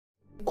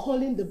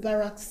calling the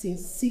barracks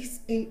since 6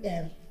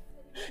 a.m.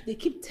 They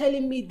keep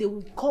telling me they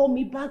will call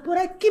me back, but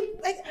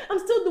I'm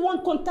still the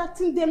one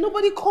contacting them.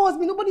 Nobody calls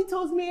me, nobody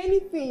tells me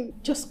anything.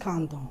 Just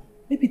calm down.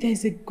 Maybe there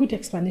is a good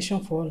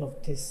explanation for all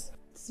of this.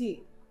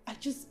 See,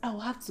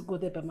 I'll have to go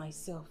there by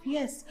myself.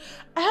 Yes,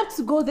 I have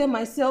to go there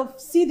myself,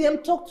 see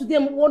them, talk to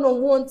them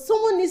one-on-one.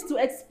 Someone needs to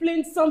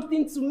explain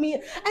something to me.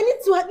 I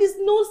need to at least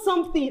know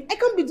something. I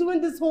can't be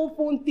doing this whole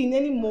phone thing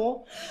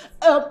anymore.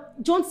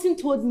 Johnson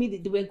told me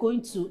that they were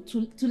going to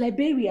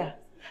Liberia.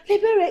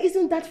 Liberia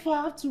isn't that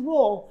far after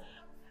all.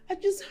 I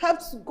just have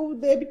to go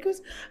there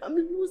because I'm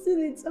losing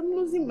it. I'm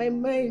losing my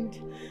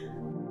mind.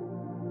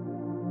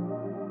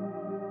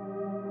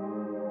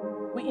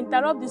 We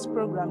interrupt this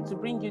program to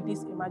bring you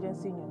this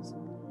emergency news.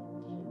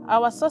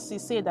 Our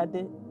sources say that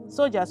the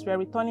soldiers were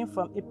returning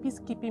from a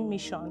peacekeeping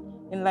mission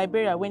in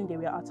Liberia when they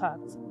were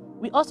attacked.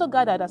 We also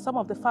gathered that some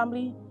of the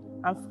family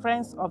and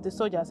friends of the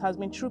soldiers has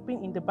been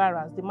trooping in the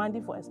barracks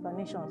demanding for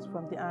explanations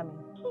from the army.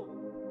 No!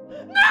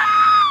 No!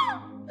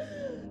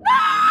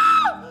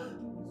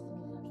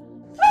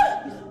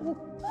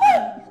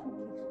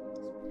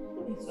 No!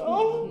 It's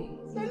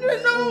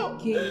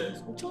okay.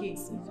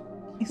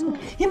 It's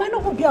okay. He might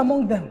not be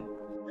among them.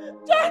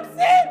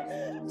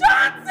 Johnson!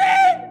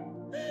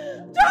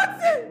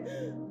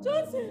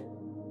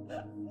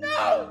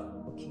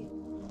 No! Okay,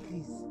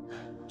 please.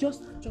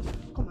 Just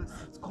come and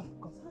sit. Come.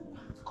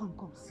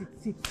 Sit.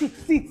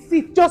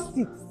 Just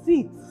sit.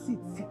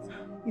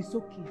 It's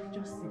okay.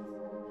 Just sit.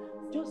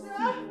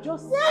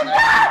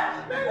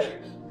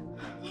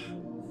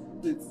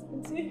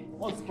 Auntie,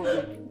 what's the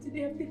problem? they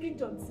have taken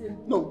Johnson.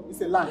 No,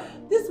 it's a lie.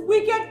 This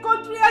wicked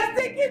country has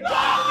taken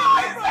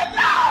Johnson.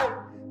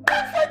 No,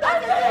 it's a lie!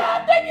 They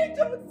have taken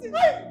Johnson.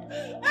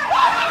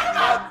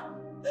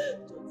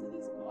 Johnson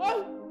is gone.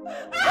 Oh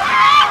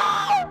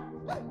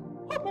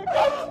my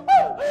God!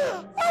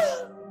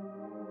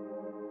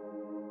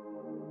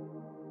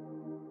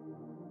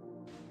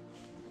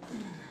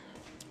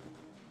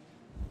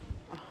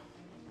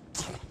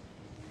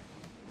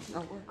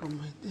 Now welcome,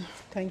 my dear.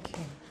 Thank you.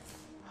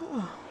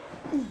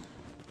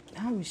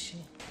 How is she?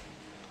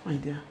 My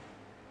dear,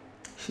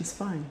 she's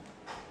fine.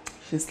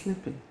 She's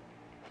sleeping.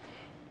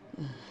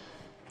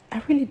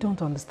 I really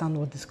don't understand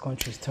what this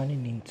country is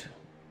turning into.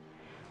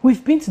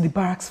 We've been to the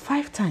barracks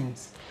 5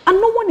 times and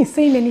no one is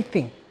saying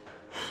anything.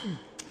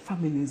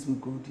 Families will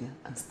go there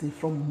and stay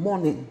from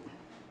morning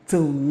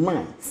till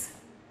night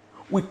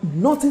with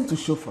nothing to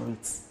show for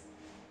it.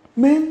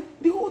 Man,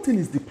 the whole thing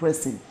is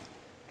depressing.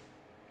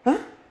 Huh?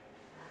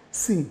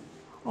 See,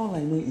 all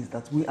I know is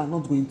that we are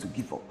not going to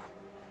give up.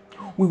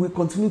 We will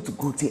continue to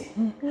go there.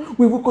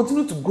 We will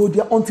continue to go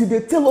there until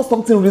they tell us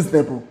something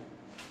reasonable.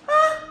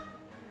 Huh?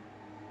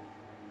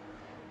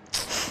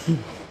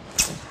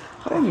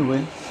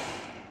 Anyway,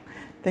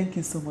 thank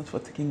you so much for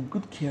taking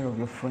good care of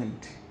your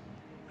friend.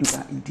 You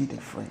are indeed a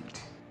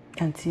friend.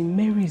 Auntie,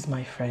 Mary is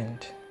my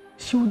friend.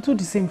 She will do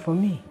the same for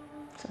me.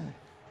 Sorry.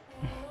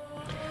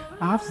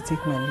 I have to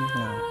take my leave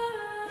now.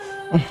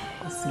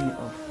 I'll see you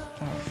off.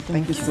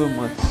 Thank you so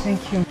much.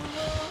 Thank you.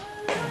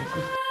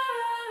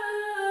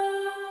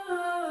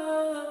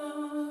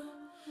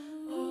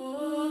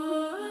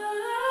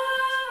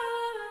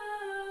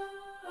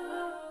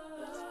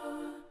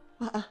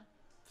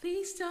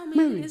 Please tell me,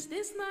 Mary, is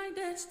this my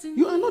destiny?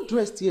 you are not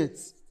dressed yet.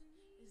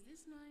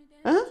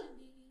 Huh?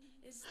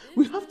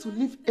 We have to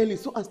leave early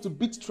so as to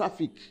beat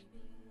traffic.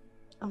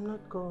 I'm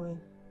not going.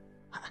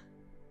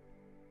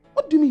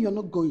 What do you mean you're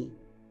not going?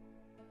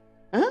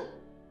 Huh?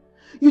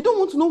 You don't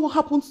want to know what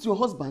happens to your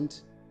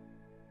husband?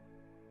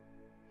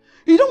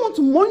 You don't want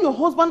to mourn your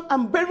husband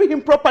and bury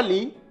him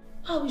properly?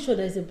 How are we sure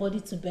there's a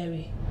body to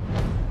bury?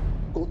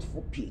 God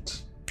forbid.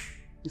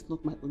 It's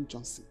not my own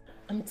Johnson.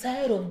 I'm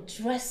tired of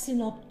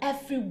dressing up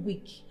every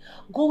week,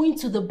 going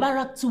to the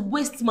barrack to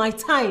waste my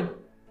time.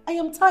 I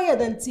am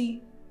tired,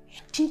 Auntie.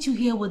 Didn't you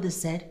hear what they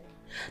said?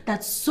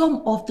 That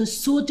some of the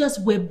soldiers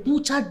were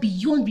butchered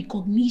beyond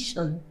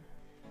recognition.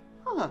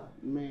 Ah,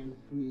 man,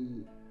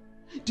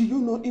 do you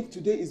know if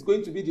today is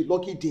going to be the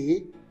lucky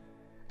day?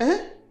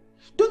 Eh?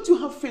 Don't you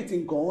have faith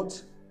in God?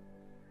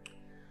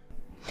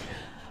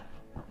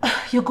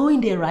 You're going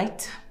there,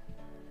 right?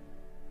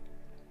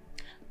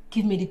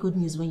 Give me the good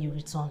news when you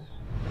return.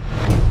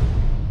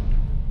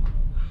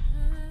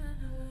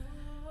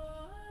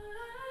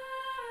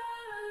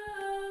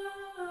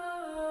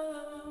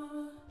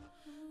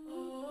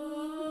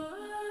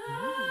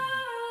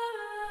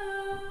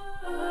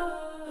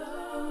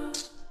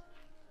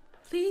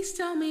 Please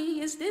tell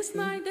me, is this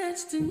my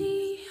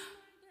destiny?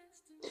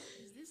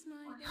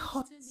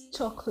 Hot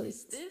chocolate.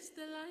 Is this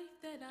the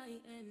life that I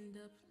end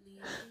up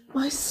leading?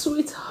 My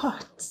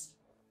sweetheart.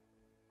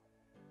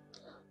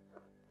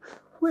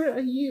 Where are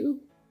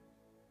you?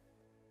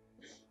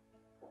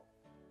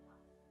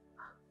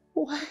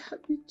 Why have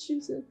you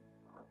chosen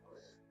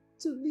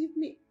to leave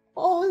me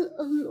all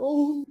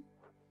alone?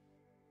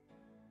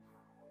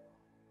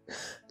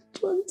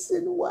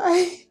 Johnson,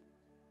 why?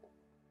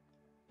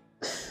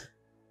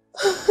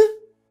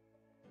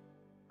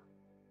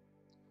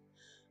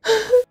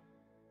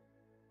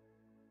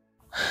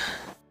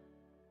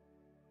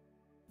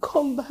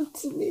 come back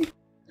to me.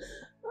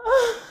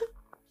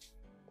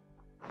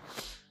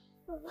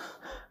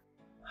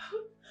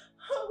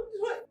 How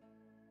do I?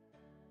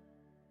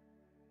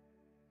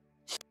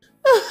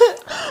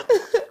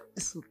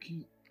 It's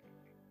okay.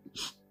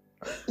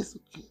 It's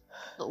okay.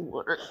 Don't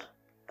worry.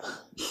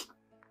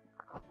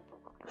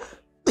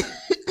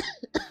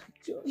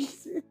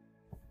 Johnson.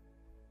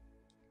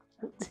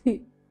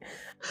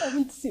 I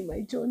want to see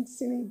my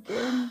Johnson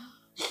again.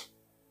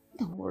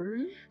 Don't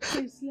worry.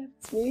 He's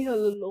left me all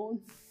alone.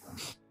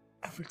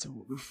 Everything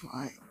will be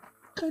fine.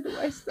 Where do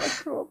I start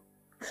from?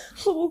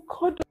 Who will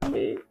cuddle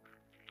me?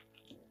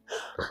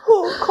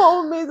 Who will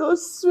call me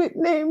those sweet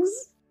names?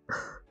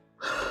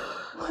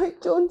 My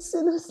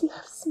Johnson has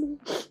left me.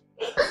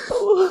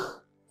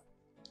 Oh,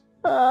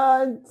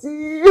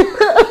 Auntie.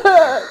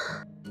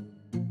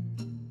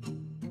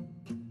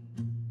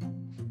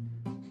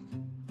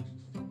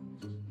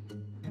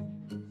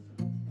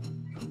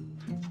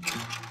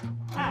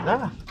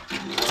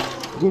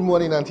 Good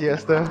morning, Auntie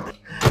Esther.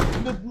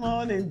 Good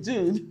morning,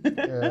 Jude.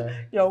 Yeah.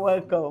 You're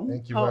welcome.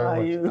 Thank you How very are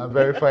much. you? I'm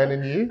very fine,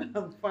 and you?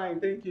 I'm fine,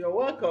 thank you. You're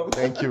welcome.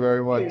 Thank you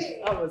very much. Please,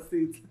 have a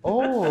seat.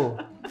 Oh,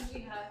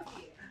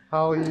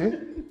 how are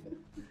you?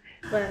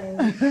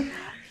 Fine.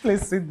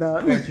 Please sit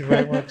down. Thank you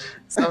very much.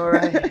 All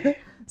right.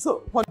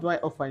 So, what do I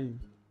offer you?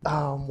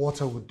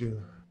 Water would do.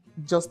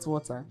 Just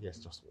water? Yes,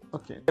 just water.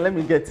 Okay, let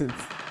me get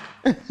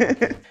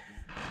it.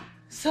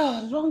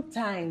 So, long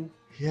time.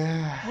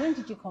 Yeah. When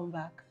did you come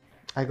back?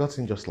 I got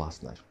in just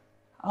last night.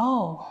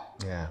 Oh,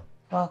 Yeah.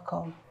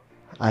 welcome.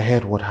 I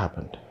heard what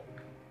happened.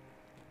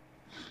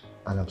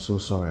 And I'm so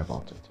sorry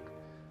about it.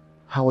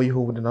 How are you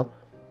holding up?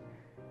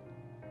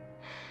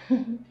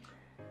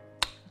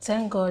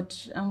 Thank God,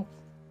 I'm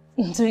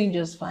doing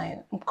just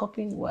fine. I'm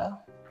coping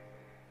well.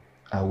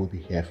 I will be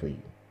here for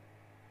you.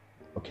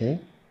 Okay?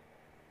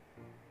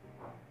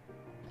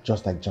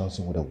 Just like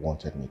Johnson would have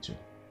wanted me to.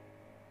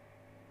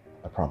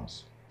 I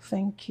promise.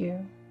 Thank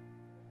you.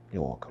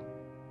 You're welcome.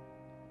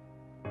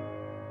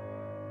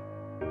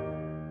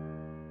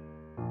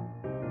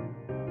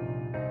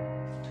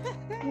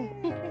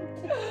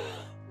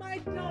 My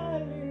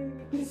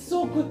darling. It's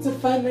so good to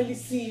finally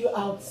see you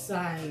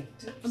outside.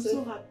 I'm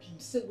so happy.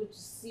 It's so good to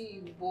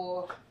see you,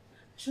 but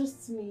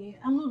trust me,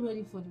 I'm not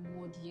ready for the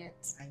world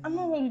yet. I'm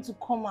not ready to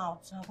come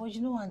out. But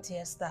you know, Auntie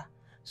Esther,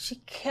 she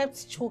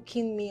kept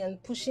choking me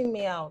and pushing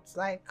me out.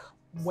 Like,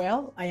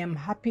 Well, I am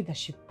happy that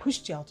she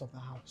pushed you out of the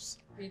house.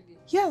 really?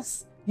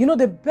 Yes. You know,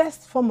 the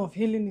best form of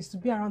healing is to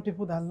be around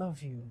people that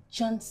love you.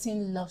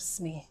 Johnson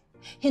loves me.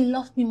 He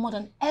loved me more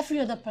than every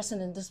other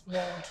person in this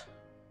world.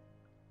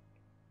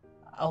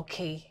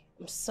 Okay,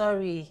 I'm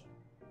sorry.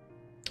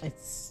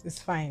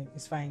 It's fine.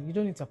 It's fine. You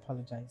don't need to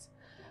apologize.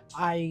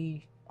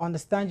 I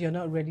understand you're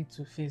not ready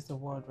to face the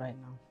world right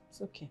now.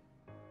 It's okay.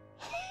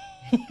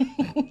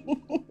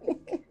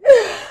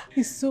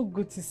 It's so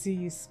good to see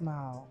you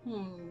smile.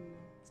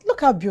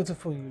 Look how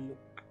beautiful you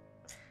look.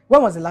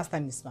 When was the last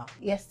time you smiled?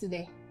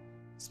 Yesterday.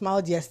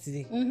 Smiled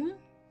yesterday. Mm-hmm.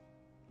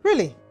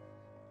 Really?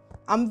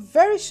 I'm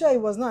very sure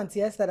it was not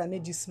Auntie Esther that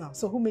made you smile.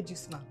 So who made you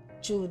smile?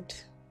 Jude.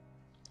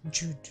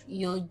 Jude.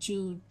 You're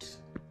Jude.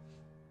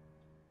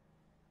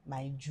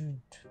 My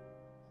Jude.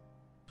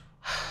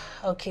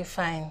 Okay,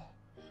 fine.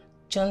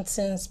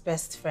 Johnson's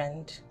best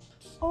friend.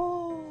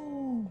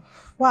 Oh,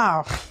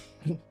 wow.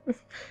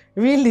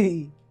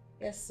 Really?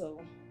 Yes,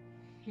 so.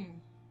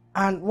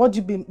 And what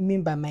do you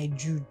mean by my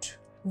Jude?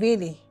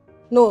 Really?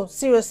 No,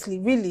 seriously,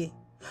 really?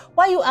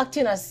 Why are you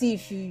acting as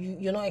if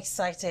you're not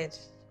excited?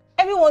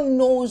 Everyone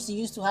knows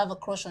you used to have a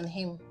crush on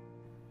him.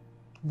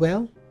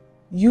 Well,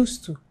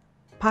 used to.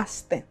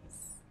 Past tense.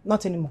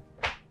 Not anymore.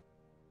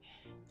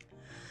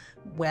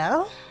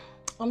 Well,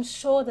 I'm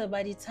sure that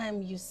by the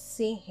time you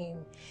see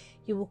him,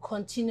 you will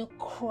continue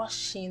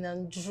crushing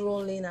and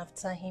drooling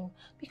after him.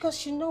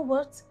 Because you know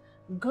what?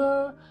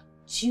 Girl,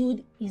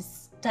 Jude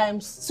is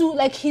 ×2.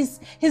 Like, he's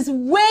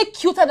way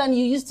cuter than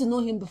you used to know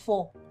him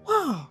before.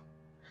 Wow.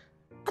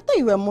 I thought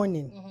you were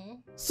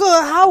mourning. So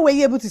how were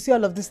you able to see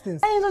all of these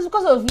things? And it was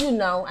because of you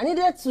now. I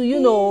needed to, you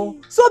know.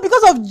 So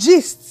because of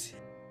gist,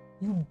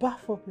 you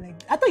baff up like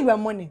that. I thought you were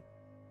mourning.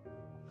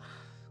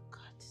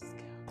 God, this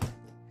girl.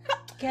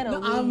 Get No,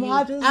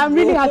 away. I'm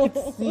really happy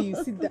to see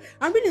you. Sit down.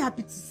 I'm really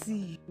happy to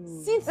see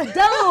you. Sit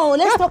down.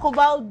 Let's talk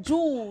about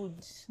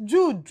Jude.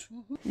 Jude.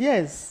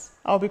 Yes,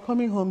 I'll be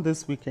coming home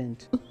this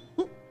weekend.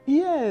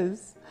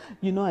 Yes.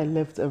 You know, I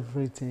left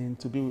everything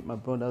to be with my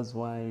brother's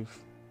wife.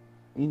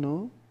 You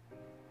know?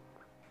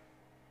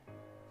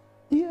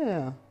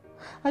 Yeah.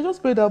 I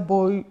just made that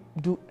boy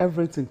do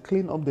everything,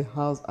 clean up the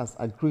house as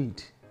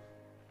agreed.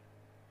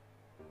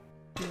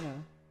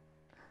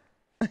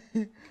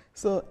 Yeah.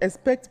 So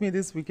expect me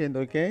this weekend,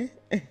 okay?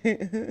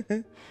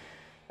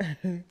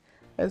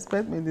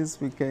 Expect me this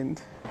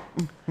weekend.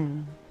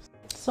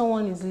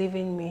 Someone is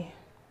leaving me.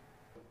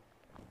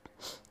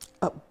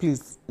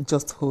 Please,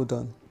 just hold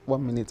on.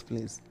 1 minute,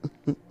 please.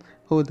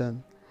 Hold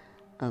on.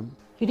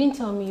 You didn't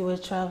tell me you were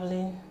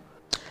traveling.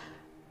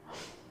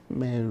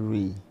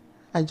 Mary,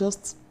 I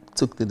just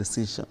took the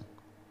decision.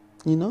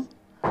 You know,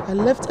 I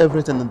left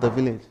everything in the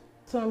village.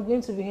 So I'm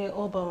going to be here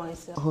all by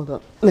myself. Hold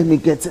on, let me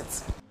get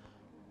it.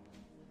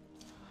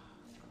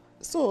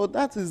 So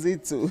that is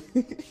it too.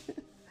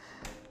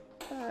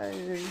 Hi.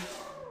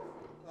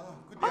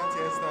 Good day, Auntie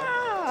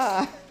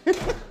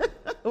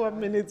Esther. 1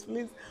 minute,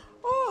 please.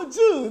 Oh,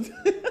 Jude,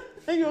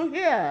 you're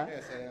here.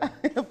 Yes,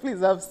 I am.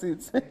 Please have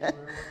seats. Welcome.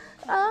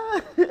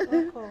 Thank you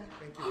very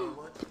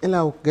much. Ella,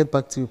 I'll get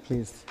back to you,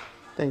 please.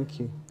 Thank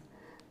you.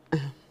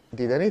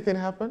 Did anything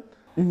happen?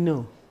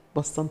 No,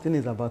 but something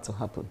is about to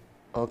happen.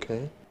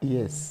 Okay.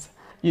 Yes.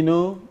 You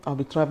know, I'll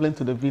be traveling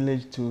to the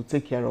village to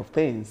take care of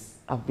things.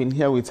 I've been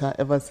here with her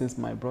ever since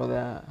my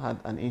brother had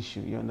an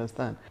issue, you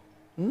understand?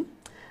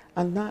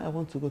 And now I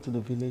want to go to the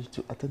village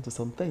to attend to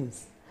some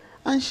things.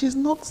 And she's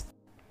not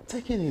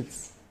taking it.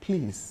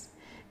 Please,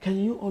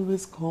 can you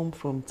always come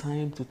from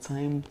time to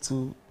time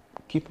to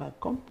keep her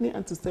company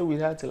and to stay with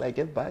her till I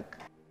get back?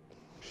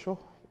 Sure.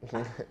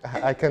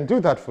 I can do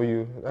that for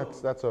you.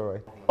 That's all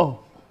right. Oh,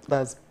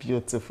 that's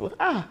beautiful.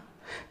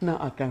 Now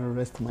I can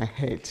rest my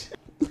head.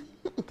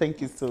 Thank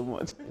you so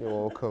much. You're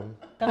welcome.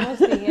 I cannot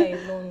stay here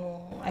alone.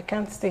 No. I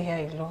can't stay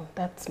here alone.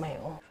 That's my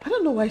own. I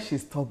don't know why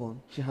she's stubborn.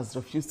 She has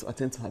refused to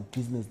attend to her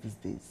business these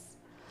days.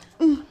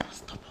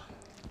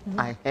 Stubborn.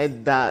 I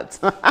heard that.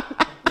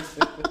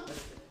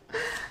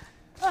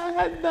 I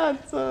heard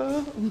that.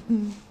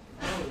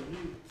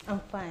 I'm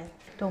fine.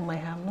 Don't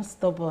mind her. I'm not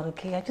stubborn,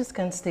 okay? I just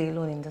can't stay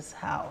alone in this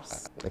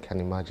house. I can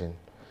imagine.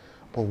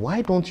 But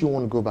why don't you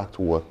want to go back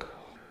to work?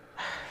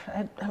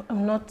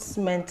 I'm not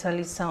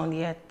mentally sound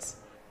yet.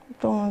 I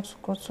don't want to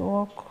go to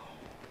work.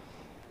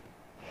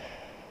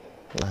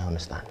 I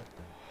understand.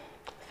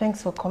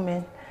 Thanks for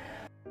coming.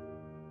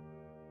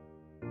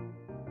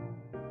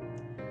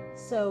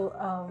 So,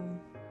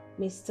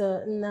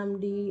 Mr.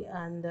 Nnamdi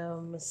and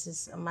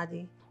Mrs.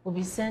 Amadi will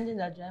be sending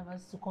their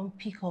drivers to come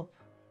pick up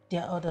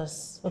their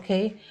orders,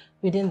 okay,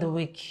 within the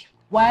week.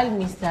 While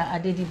Mr.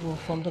 Adedibo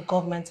from the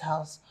government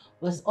house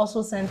will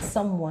also send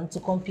someone to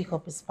come pick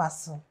up his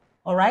parcel,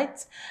 all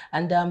right?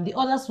 And the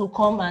others will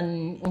come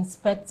and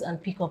inspect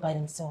and pick up by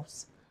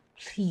themselves.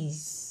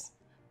 Please,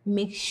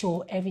 make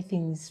sure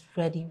everything is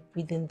ready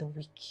within the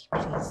week,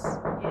 please.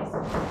 Yes.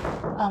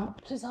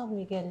 Please help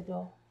me get it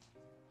door.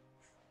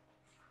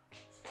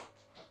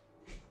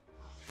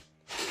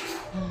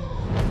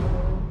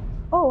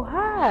 Oh,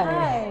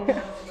 hi.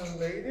 Hi.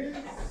 Ladies.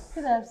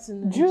 Good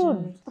afternoon,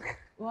 Jude.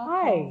 Welcome.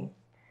 Hi.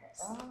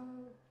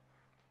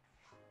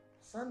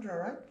 Sandra,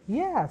 right?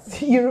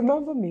 Yes, you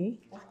remember me?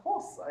 Of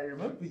course, I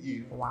remember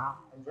you. Wow.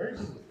 I'm very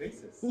good with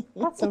faces.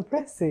 That's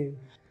impressive.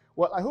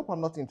 Well, I hope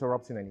I'm not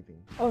interrupting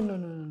anything. Oh,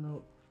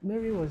 no.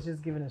 Mary was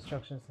just giving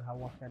instructions to her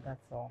worker,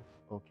 that's all.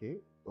 Okay,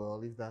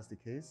 well, if that's the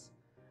case,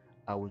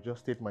 I will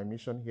just state my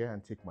mission here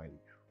and take my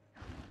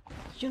leave.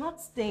 You're not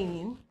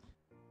staying?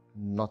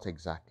 Not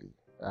exactly.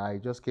 I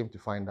just came to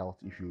find out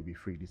if you will be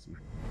free this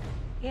evening.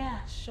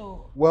 Yeah,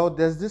 sure. Well,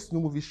 there's this new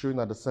movie showing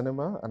at the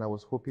cinema, and I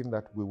was hoping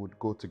that we would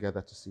go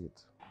together to see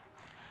it.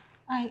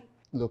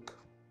 Look,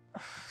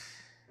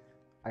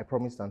 I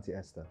promised Auntie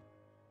Esther,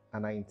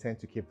 and I intend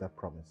to keep that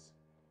promise.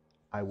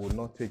 I will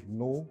not take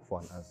no for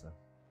an answer.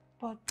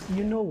 But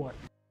you know what?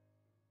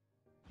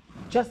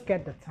 Just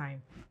get the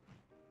time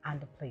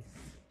and the place.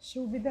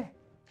 She'll be there.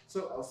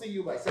 So I'll see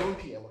you by 7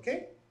 p.m.,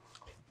 okay?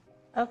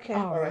 Okay.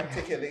 All right,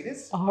 take care,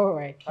 ladies. All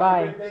right, Have bye.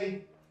 a great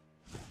day.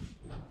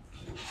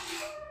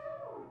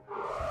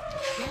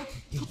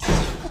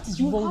 What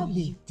is wrong with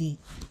you?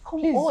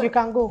 Please, on. you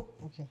can go.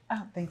 Okay.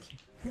 Thank you.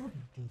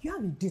 You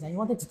have a date and you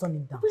wanted to turn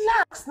him down.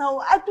 Relax now.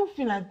 I don't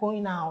feel like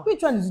going out.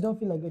 Which one is you don't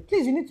feel like it?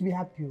 Please, you need to be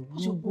happy.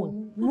 You go.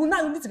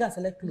 Now you need to go and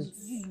select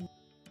clothes.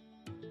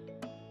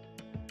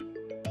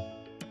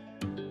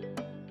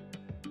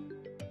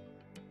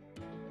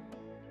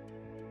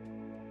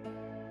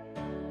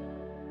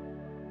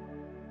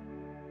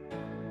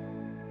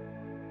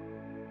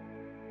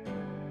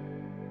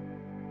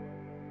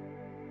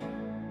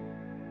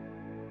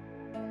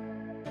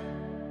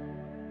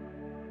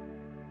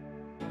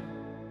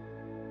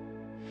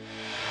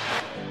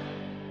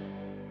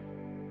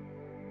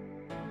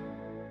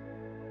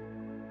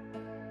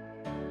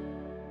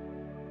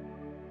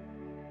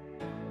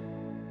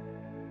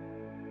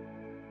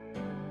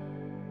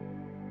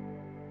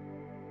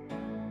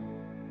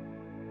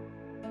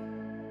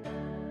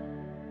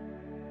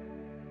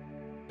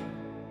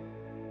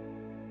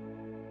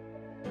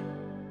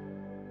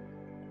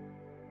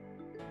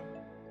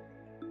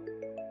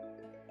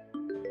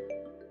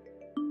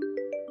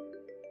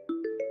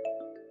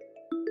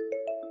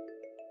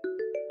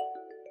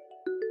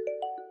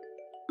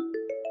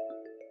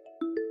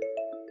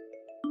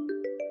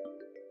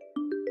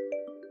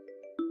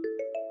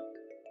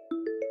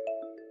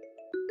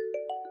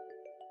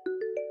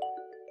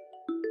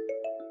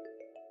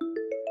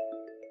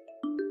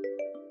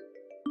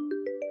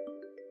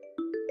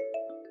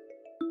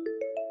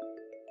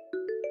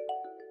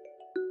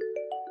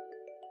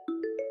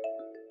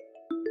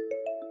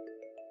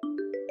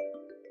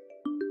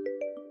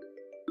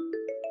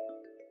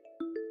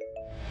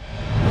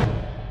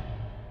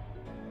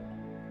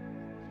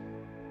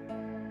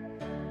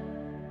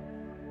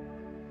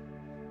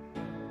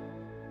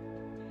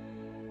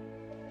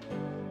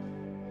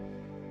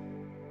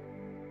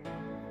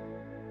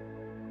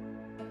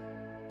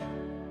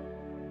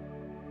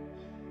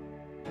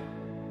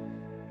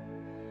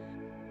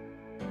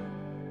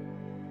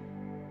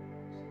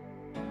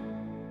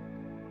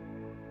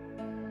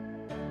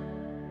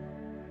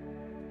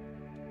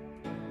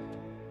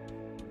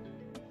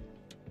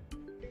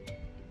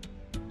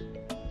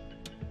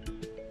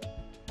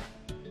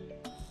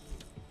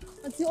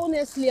 Auntie,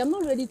 honestly, I'm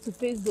not ready to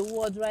face the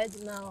world right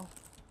now.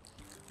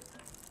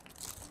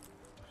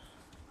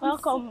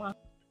 Welcome, ma.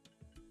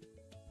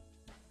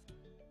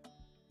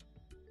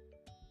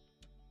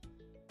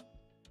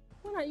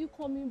 When are you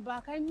coming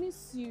back? I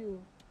miss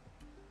you.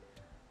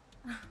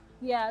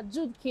 Yeah,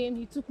 Jude came,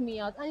 he took me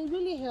out, and it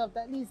really helped.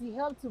 At least he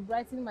helped to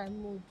brighten my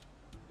mood.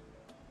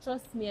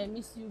 Trust me, I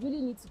miss you. You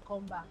really need to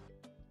come back.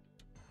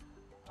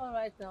 All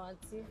right now,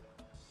 Auntie.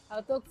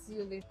 I'll talk to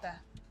you later.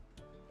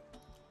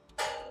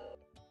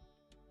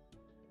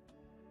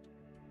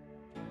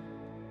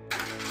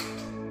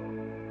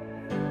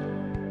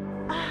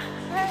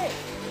 Hey.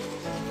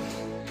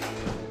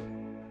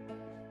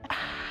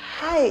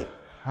 Hi.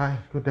 Hi,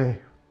 good day.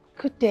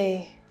 Good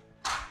day.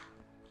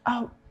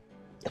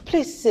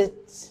 Please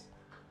sit.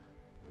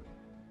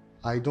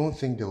 I don't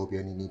think there will be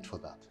any need for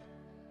that.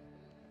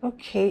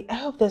 Okay, I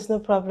hope there's no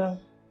problem.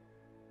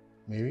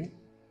 Mary,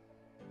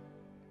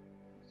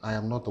 I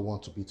am not the one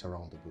to beat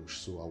around the bush,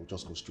 so I will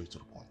just go straight to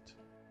the point.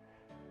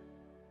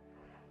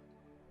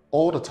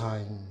 All the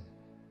time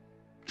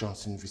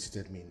Johnson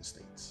visited me in the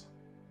States,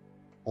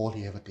 all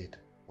he ever did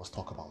was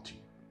talk about you.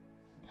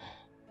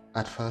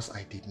 At first,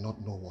 I did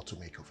not know what to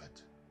make of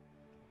it.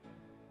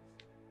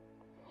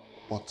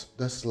 But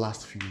this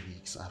last few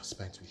weeks I've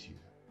spent with you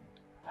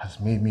has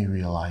made me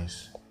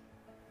realize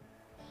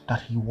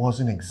that he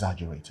wasn't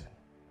exaggerating.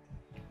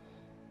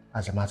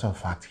 As a matter of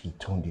fact, he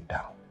toned it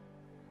down.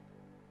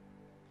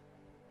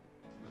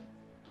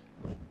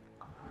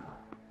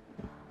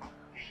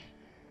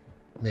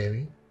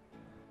 Mary,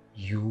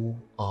 you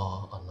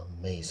are an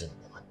amazing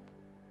woman.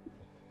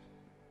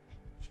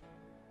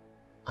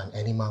 And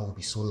any man will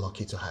be so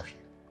lucky to have you.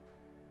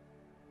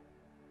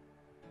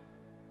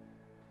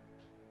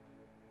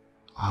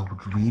 I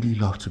would really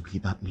love to be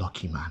that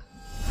lucky man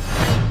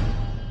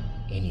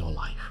in your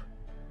life,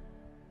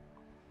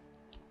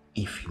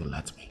 if you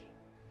let me.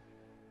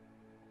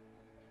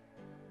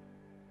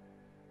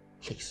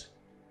 Please.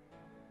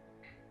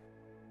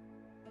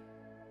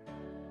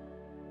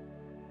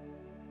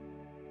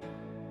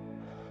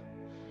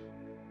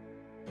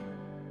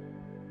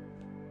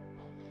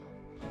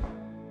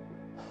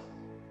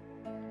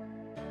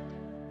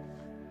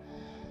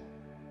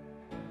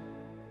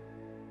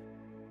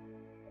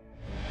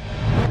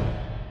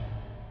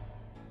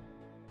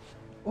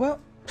 Well,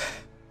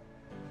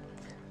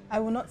 I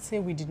will not say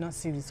we did not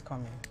see this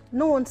coming.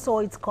 No one saw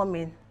it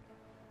coming.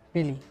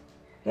 Really?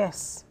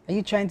 Yes. Are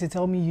you trying to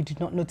tell me you did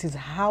not notice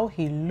how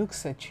he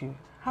looks at you?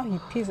 How he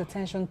pays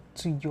attention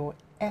to your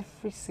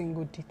every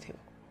single detail?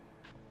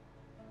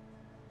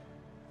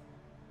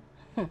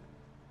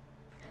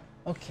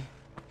 Okay.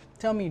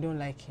 Tell me you don't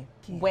like him.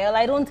 Well,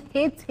 I don't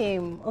hate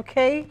him,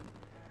 okay?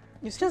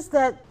 It's just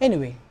that...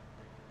 Anyway,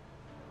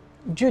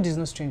 Jude is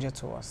no stranger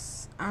to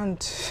us. And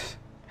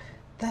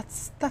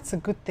that's a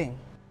good thing.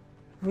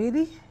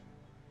 Really?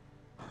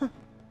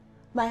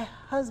 My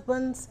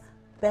husband's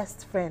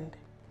best friend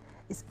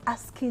is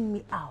asking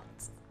me out,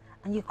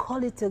 and you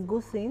call it a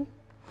good thing?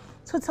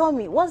 So tell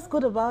me, what's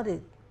good about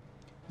it?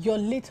 Your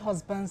late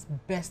husband's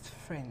best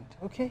friend,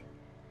 okay?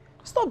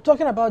 Stop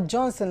talking about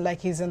Johnson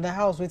like he's in the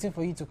house waiting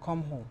for you to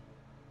come home.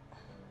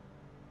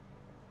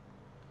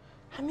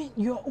 I mean,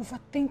 you're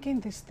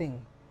overthinking this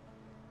thing.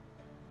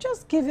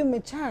 Just give him a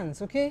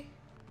chance, okay?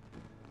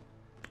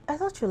 I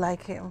thought you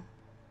liked him.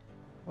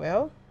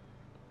 Well,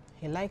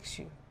 he likes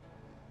you.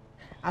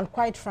 And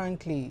quite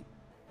frankly,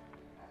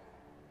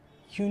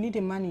 you need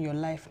a man in your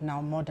life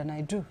now more than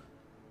I do.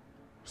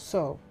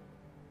 So...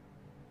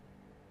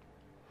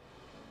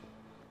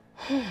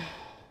 God.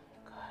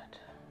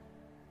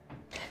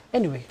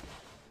 Anyway,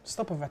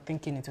 stop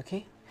overthinking it,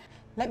 okay?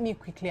 Let me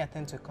quickly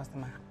attend to a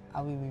customer.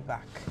 I will be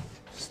back.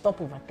 Stop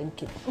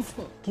overthinking.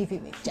 Give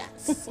him a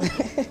chance.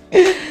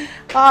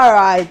 All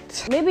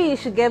right. Maybe you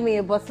should get me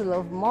a bottle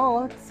of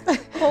malt.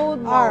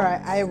 Cold malt. All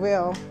right, I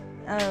will.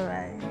 All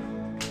right.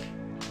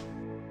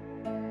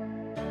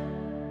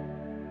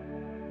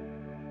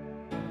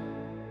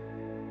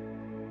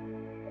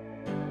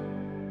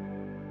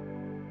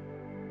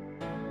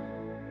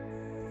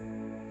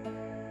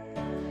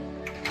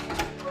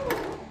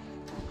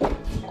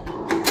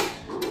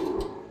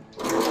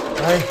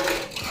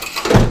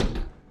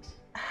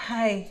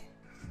 Hi.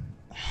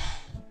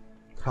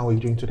 How are you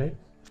doing today?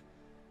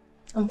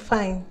 I'm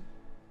fine.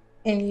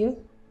 And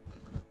you?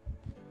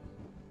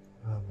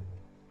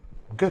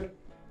 Good.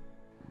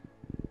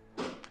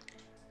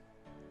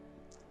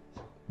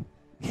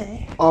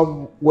 Okay.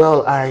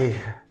 Well, I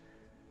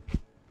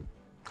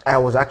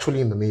was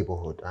actually in the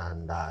neighborhood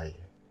and I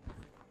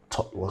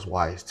thought it was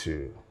wise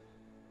to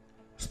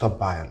stop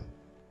by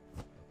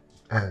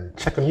and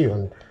check on you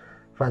and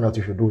find out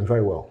if you're doing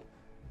very well.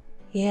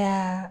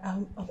 Yeah,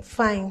 I'm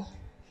fine.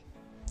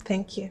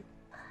 Thank you.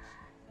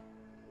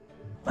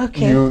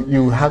 Okay.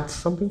 You had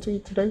something to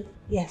eat today?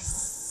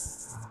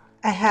 Yes,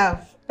 I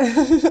have.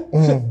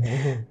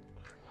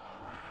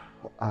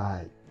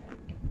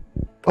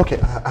 Okay,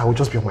 I will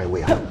just be on my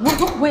way.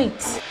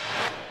 Wait.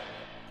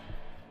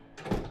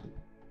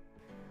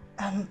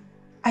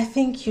 I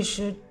think you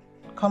should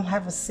come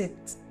have a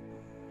seat.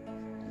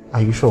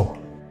 Are you sure?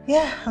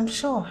 Yeah, I'm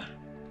sure.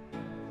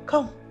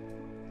 Come.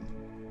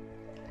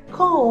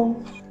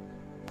 Come.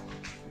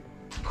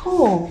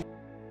 Come.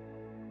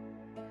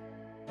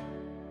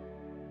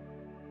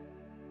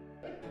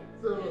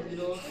 So, you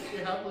know,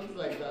 it happens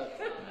like that.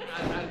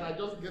 And I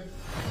just get...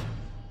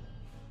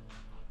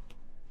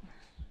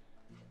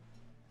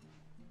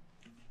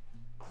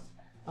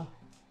 I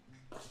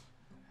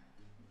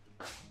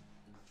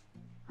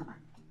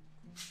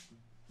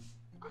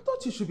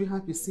thought you should be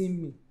happy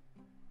seeing me.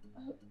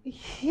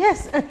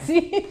 Yes,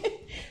 Auntie.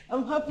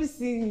 I'm happy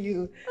seeing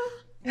you.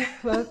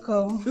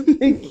 Welcome.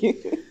 Thank you.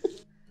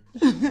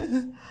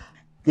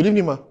 Good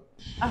evening, ma.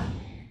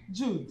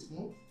 Jude,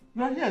 you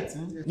are here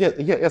too?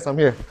 Yes, I'm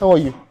here. How are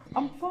you?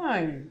 I'm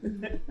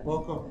fine.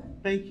 Welcome.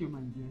 Thank you, my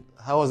dear.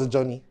 How was the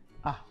journey?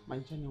 My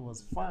journey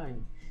was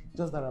fine.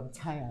 Just that I'm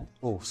tired.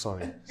 Oh,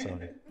 sorry.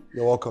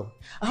 You're welcome.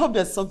 I hope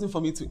there's something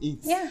for me to eat.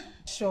 Yeah,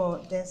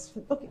 sure. There's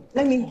food. Okay,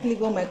 let me quickly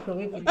go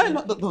microwave it.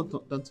 No,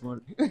 don't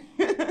worry.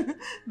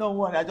 Don't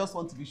worry. I just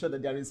want to be sure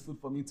that there is food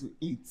for me to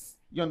eat.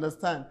 You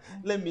understand?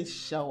 Let me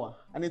shower.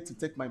 I need to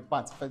take my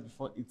bath first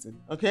before eating.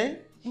 Okay?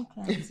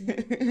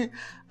 Okay.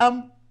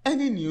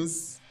 Any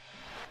news?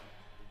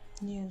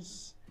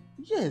 News.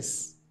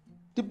 Yes.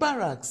 The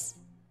barracks.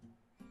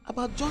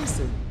 About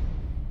Johnson.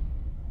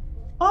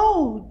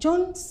 Oh,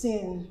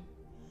 Johnson.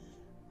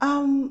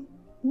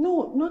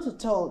 No, not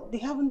at all. They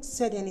haven't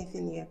said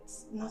anything yet.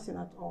 Nothing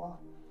at all.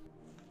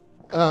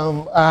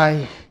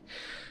 I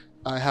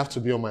have to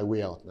be on my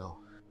way out now.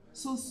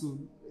 So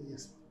soon?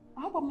 Yes.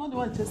 I hope I'm not the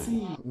one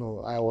chasing you.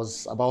 No, I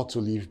was about to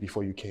leave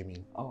before you came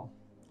in. Oh,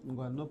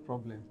 well, no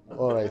problem.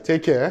 All right,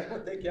 take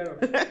care. Take care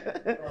of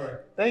it. All right.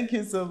 Thank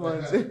you so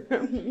much.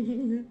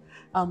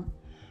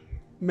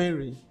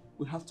 Mary,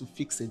 we have to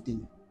fix a day.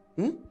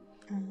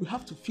 We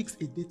have to fix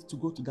a date to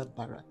go to that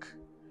barrack.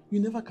 You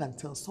never can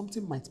tell.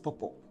 Something might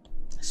pop up.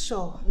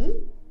 Sure.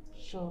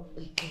 Sure.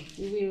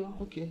 We will.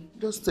 Okay,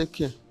 just take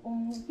care.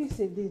 Fix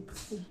a date.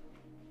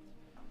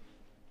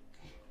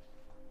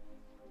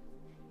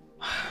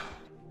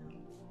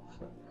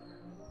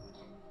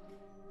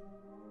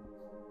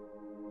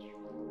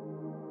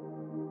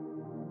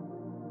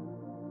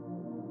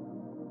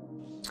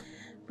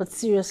 But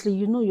seriously,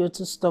 you know you're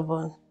too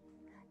stubborn.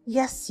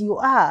 Yes, you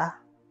are.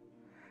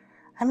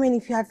 I mean,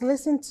 if you had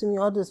listened to me,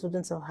 all this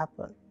wouldn't have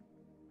happened.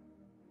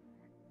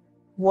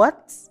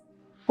 What?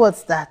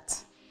 What's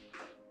that?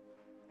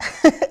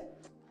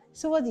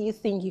 So what do you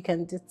think you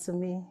can do to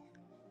me?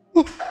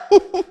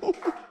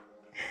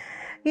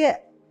 Yeah.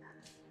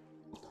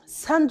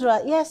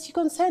 Sandra, yes, you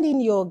can send in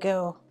your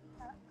girl.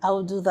 I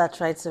will do that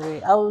right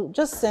away. I will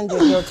just send your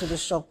girl to the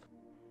shop.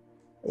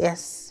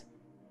 Yes.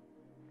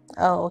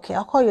 Oh, okay.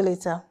 I'll call you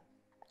later.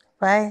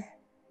 Bye.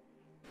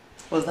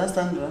 Was that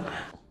Sandra?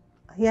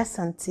 Yes,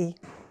 Auntie.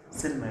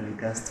 Send my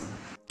regards to her.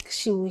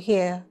 She will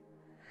hear.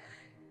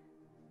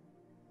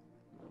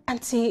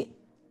 Auntie,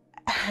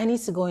 I need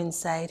to go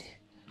inside.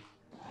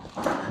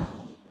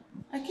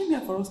 I came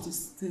here for us to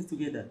stay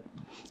together.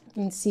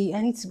 Auntie,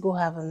 I need to go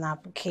have a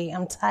nap, okay?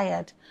 I'm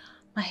tired.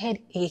 My head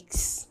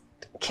aches.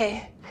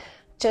 Okay?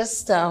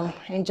 Just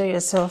enjoy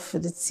yourself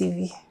with the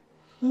TV.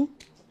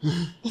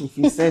 If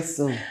you say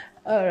so.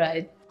 All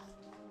right.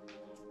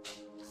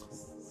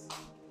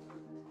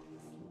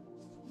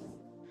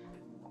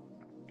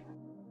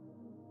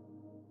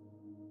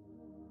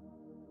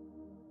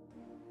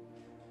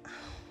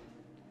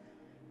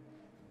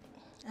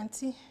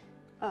 Auntie.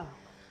 Ah.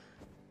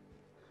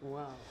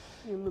 Wow.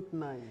 You look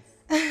nice.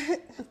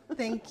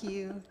 Thank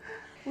you.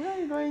 Where are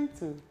you going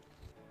to?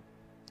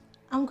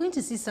 I'm going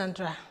to see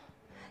Sandra.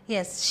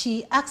 Yes,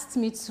 she asked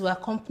me to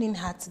accompany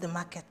her to the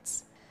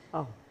market.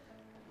 Oh.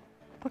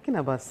 Talking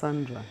about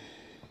Sandra.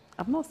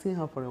 I've not seen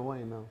her for a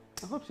while now.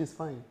 I hope she's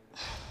fine.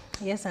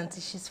 Yes,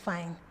 Auntie, she's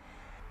fine.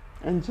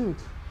 And Jude?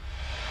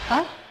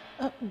 Huh?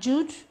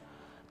 Jude?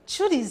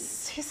 Jude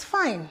he's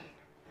fine.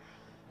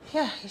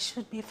 Yeah, he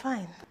should be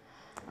fine.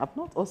 I've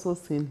not also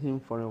seen him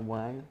for a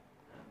while.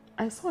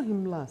 I saw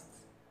him last,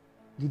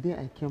 the day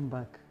I came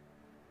back.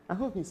 I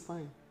hope he's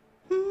fine.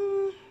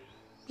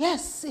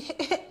 Yes,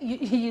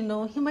 you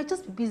know, he might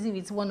just be busy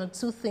with one or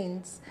two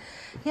things.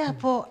 Yeah,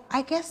 but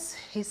I guess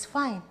he's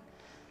fine.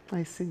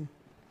 I see.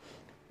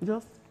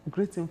 Just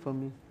greet him for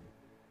me.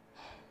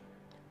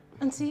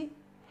 Auntie,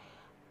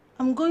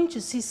 I'm going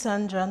to see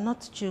Sandra,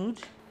 not Jude.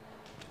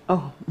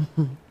 Oh,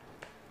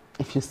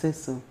 if you say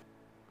so.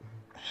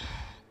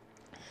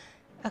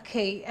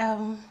 Okay,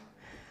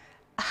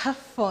 have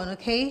fun,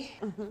 okay?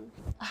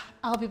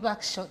 I'll be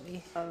back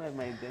shortly. All right,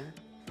 my dear.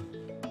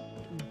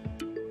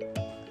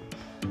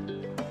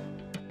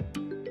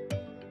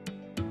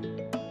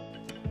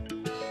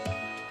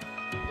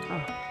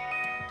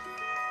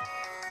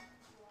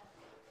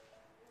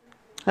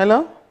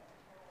 Hello?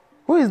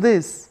 Who is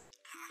this?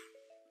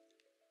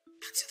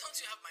 Auntie, don't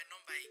you have my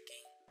number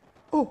again?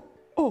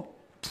 Oh,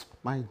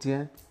 my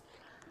dear.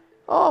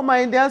 Oh,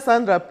 my dear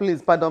Sandra,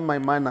 please pardon my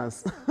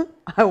manners.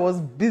 I was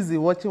busy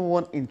watching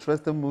one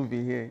interesting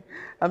movie here.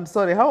 I'm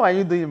sorry, how are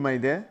you doing, my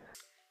dear?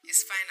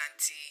 It's fine,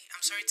 Auntie.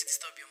 I'm sorry to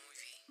disturb your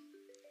movie.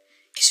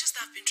 It's just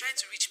that I've been trying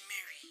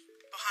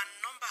her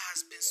number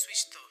has been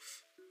switched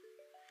off.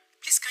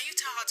 Please, can you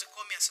tell her to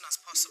call me as soon as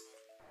possible?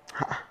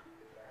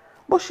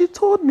 But she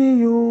told me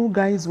you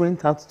guys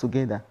went out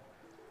together.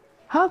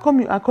 How come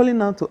you are calling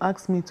now to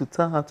ask me to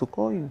tell her to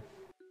call you? No,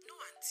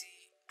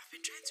 Auntie. I've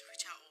been trying to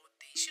reach her all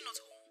day. Is she not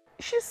home?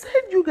 She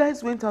said you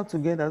guys went out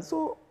together,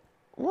 so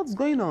what's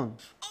going on?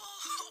 Oh,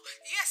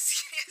 yes.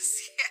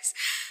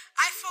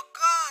 I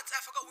forgot.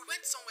 We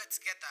went somewhere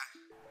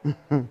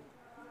together.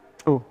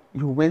 Oh,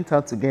 you went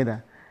out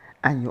together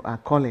and you are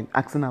calling,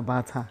 asking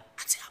about her.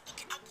 Auntie,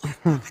 okay, I'll call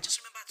you back. I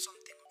just remembered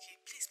something, okay?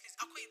 Please,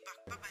 I'll call you back.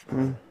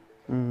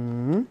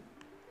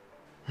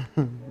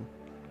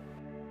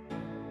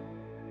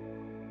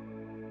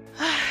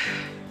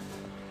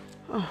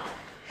 Bye-bye.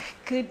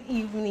 Good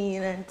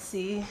evening,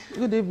 Auntie.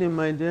 Good evening,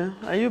 my dear.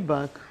 Are you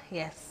back?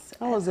 Yes.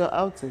 How was your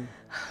outing?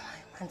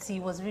 Auntie,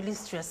 it was really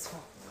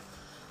stressful.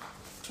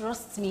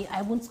 Trust me,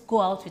 I won't go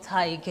out with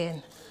her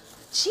again.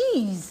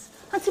 Jeez,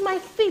 Auntie, my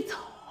feet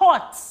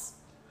hot.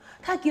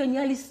 That girl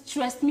nearly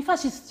stressed me. In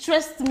fact, she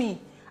stressed me.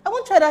 I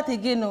won't try that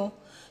again, no.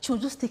 She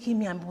was just taking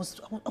me and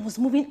I was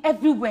moving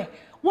everywhere,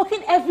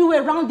 walking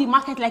everywhere around the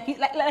market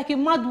like a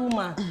mad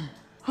woman.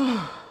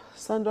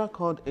 Sandra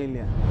called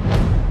earlier.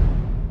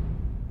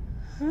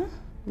 Huh?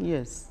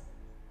 Yes.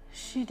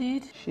 She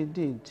did? She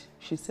did.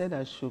 She said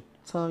I should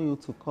tell you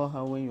to call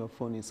her when your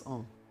phone is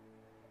on.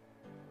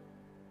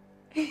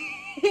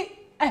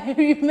 I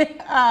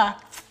remember.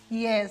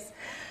 Yes.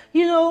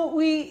 You know,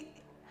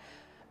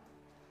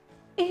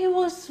 it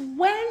was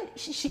when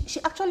she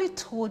actually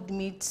told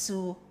me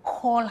to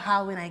call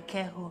her when I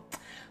get home.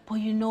 But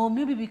you know,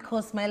 maybe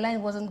because my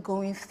line wasn't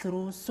going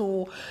through,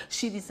 so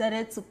she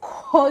decided to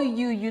call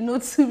you, you know,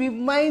 to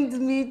remind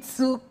me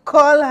to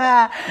call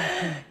her.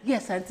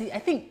 Yes, Auntie, I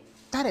think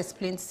that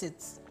explains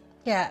it.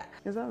 Yeah.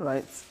 Is that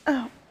right?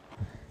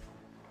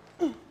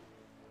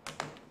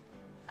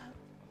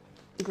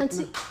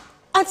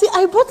 Auntie,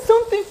 I bought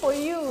something for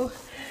you.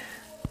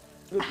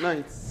 Good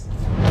night.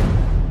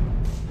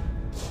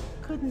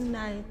 Good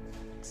night.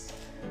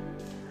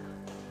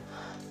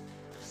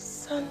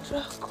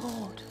 Sandra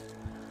called.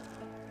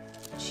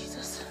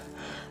 Jesus.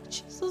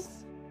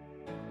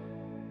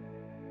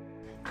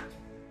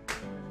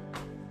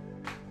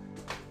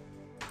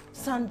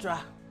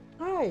 Sandra.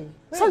 Hi.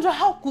 Sandra,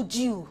 how could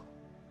you?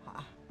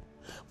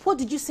 What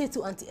did you say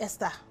to Auntie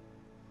Esther?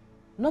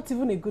 Not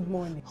even a good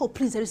morning. Oh,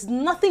 please, there is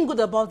nothing good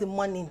about the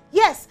morning.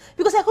 Yes,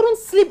 because I couldn't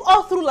sleep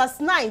all through last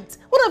night.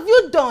 What have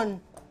you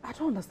done? I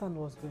don't understand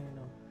what's going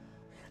on.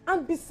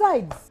 And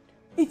besides,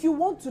 if you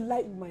want to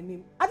lie with my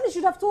name, at least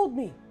you should have told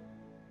me.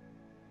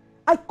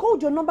 I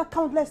called your number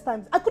countless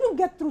times. I couldn't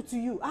get through to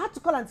you. I had to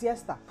call Auntie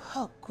Esther.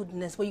 Oh,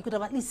 goodness. Well, you could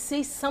have at least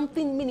say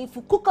something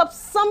meaningful. Cook up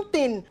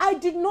something. I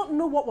did not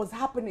know what was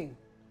happening.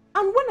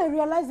 And when I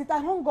realized it, I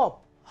hung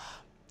up.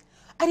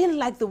 I didn't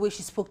like the way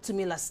she spoke to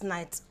me last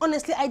night.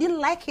 Honestly, I didn't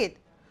like it.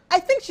 I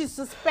think she's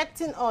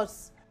suspecting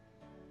us.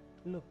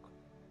 Look,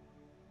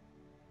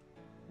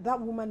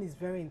 that woman is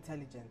very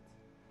intelligent.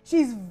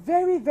 She's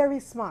very, very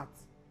smart.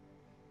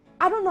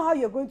 I don't know how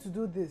you're going to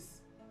do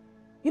this.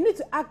 You need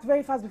to act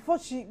very fast before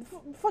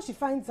she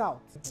finds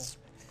out.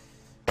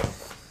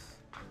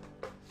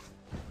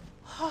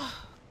 Oh,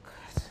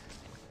 God.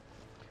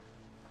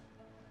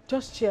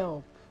 Just cheer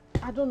up.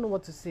 I don't know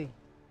what to say.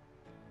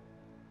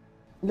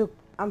 Look,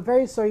 I'm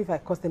very sorry if I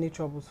caused any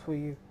troubles for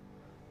you.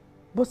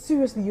 But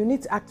seriously, you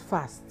need to act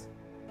fast.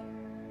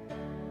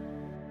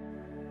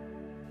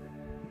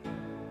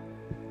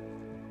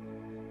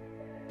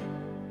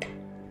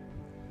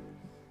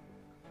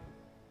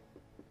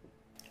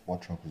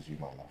 What troubles you,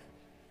 my love?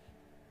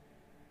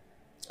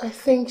 I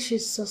think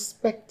she's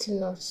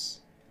suspecting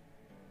us.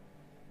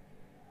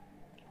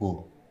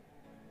 Who?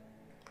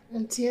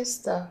 Auntie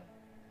Esther.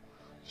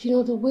 You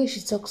know, the way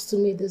she talks to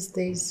me these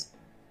days.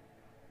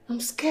 I'm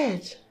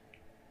scared.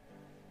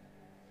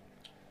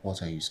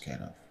 What are you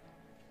scared of?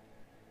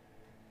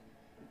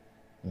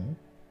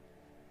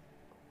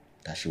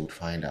 That she would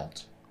find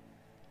out.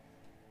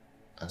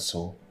 And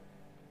so,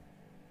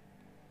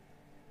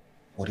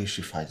 what if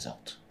she finds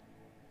out?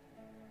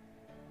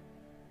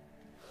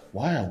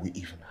 Why are we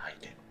even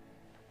hiding?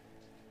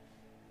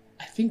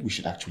 I think we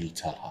should actually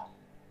tell her.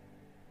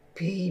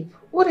 Babe,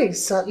 what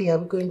exactly are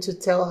we going to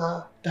tell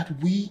her? That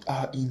we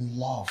are in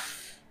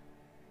love.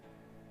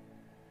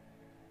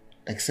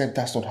 Except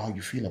that's not how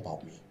you feel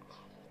about me.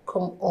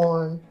 Come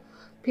on.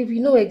 Babe,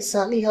 you know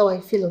exactly how I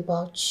feel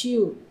about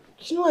you.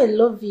 You know I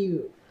love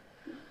you.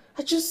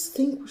 I just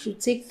think we should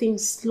take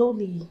things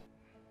slowly.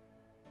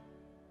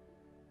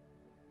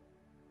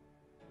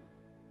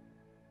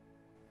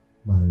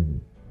 Marry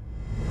me.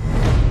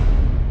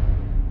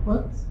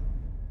 What?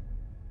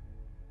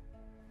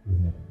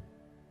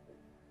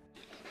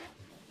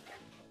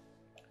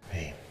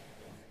 Babe,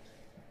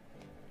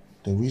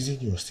 the reason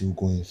you're still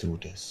going through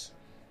this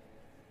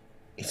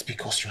is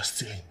because you're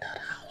still in that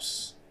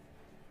house.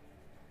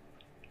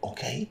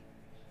 Okay?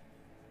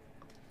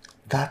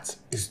 That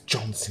is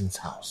Johnson's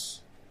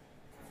house.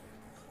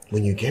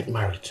 When you get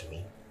married to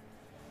me,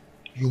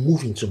 you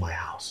move into my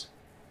house.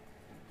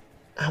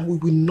 And we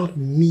will not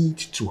need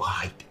to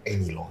hide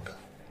any longer.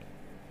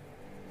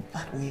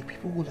 That way,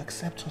 people will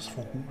accept us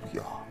for who we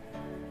are.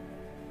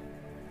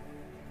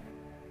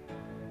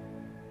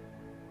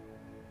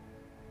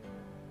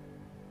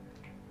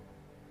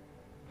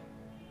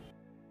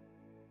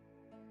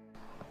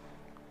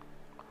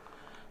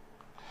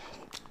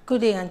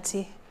 Good day,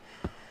 Auntie.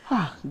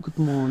 Good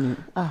morning.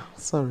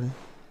 Sorry.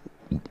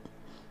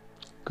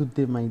 Good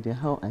day, my dear.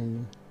 How are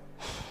you?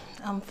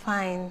 I'm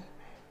fine.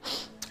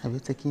 Have you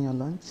taken your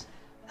lunch?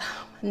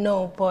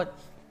 No, but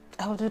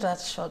I will do that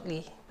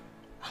shortly.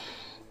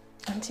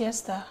 Auntie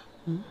Esther,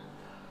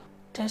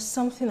 there's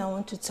something I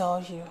want to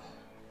tell you.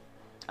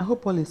 I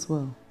hope all is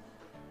well.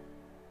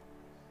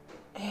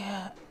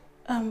 Yeah,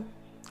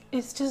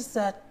 it's just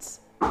that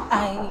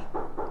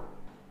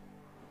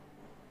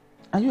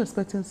Are you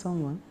expecting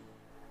someone?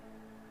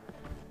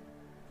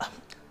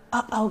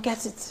 I'll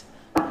get it.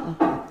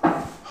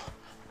 Okay.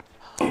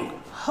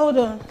 Hold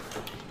on.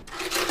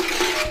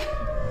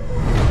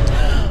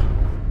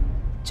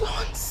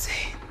 Johnson.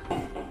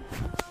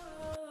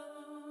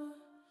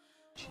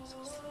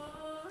 Jesus.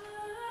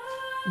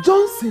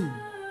 Johnson!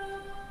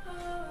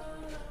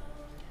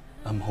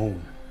 I'm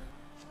home.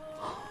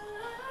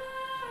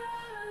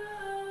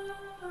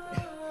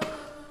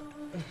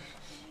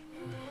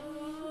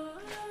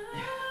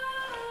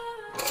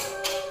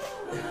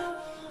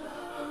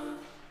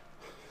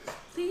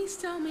 Please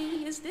tell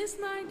me, is this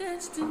my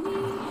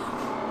destiny?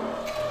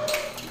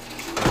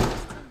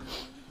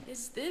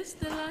 Is this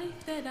the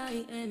life that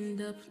I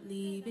end up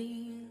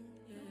leaving?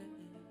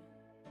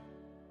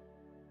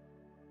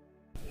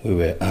 We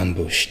were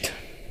ambushed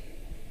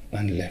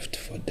and left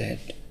for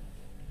dead.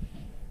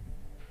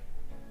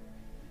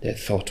 They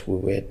thought we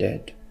were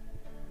dead.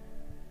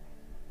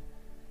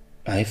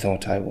 I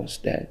thought I was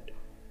dead.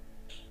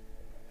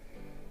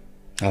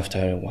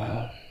 After a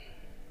while,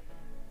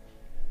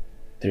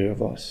 3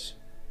 of us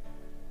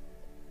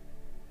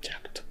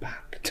jacked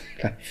back to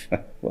life.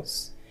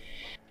 Was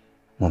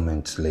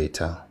moments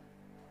later,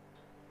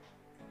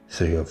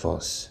 3 of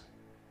us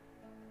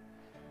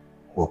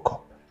woke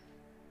up.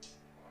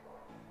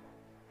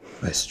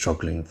 We're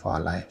struggling for our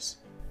lives.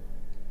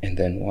 And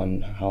then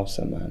one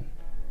houseman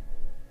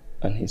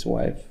and his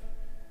wife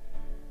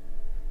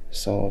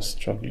saw us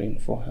struggling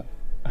for her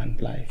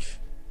and life.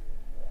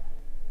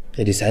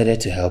 They decided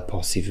to help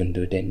us even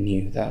though they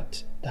knew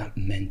that that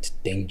meant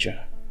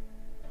danger.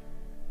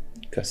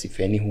 Because if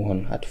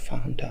anyone had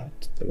found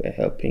out they were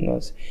helping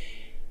us,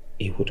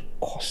 it would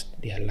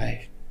cost their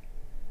life.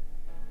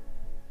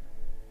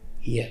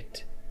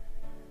 Yet,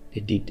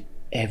 they did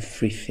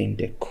everything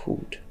they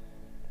could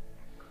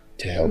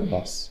to help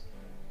us.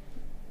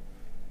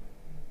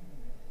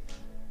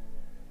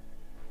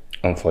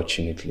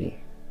 Unfortunately,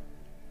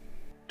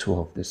 2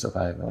 of the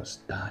survivors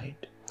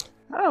died.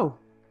 Oh.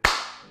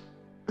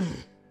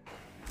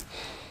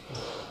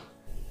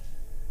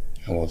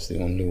 I was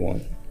the only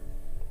one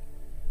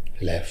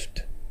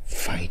left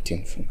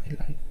fighting for my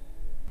life.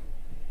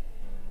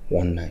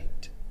 One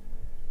night,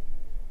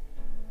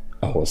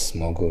 I was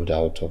smuggled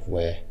out of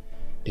where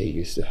they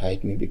used to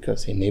hide me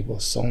because a neighbor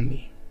saw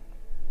me.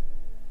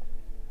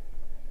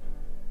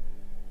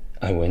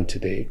 I went to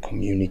the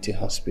community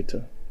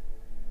hospital,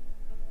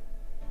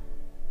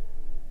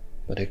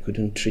 but they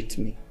couldn't treat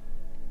me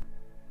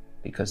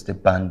because the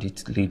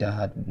bandit leader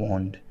had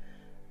warned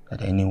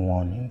that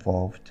anyone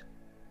involved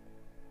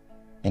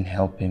in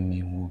helping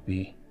me will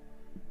be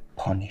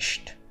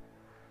punished.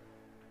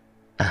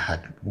 I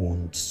had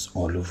wounds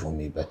all over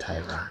me, but I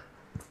ran.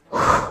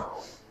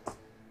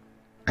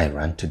 I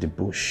ran to the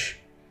bush.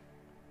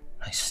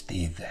 I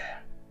stayed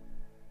there.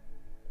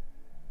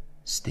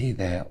 Stayed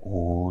there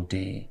all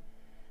day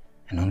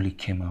and only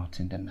came out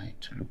in the night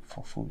to look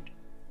for food.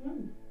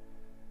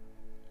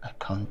 I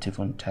can't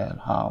even tell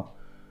how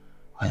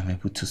I am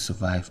able to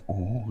survive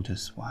all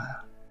this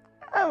while.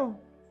 Oh.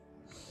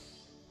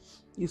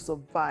 You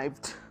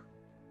survived.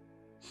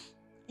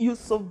 You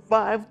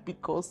survived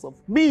because of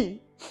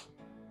me.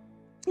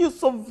 You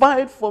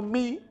survived for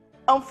me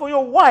and for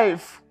your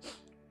wife,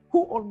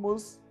 who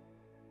almost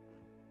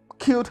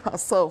killed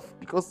herself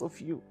because of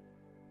you.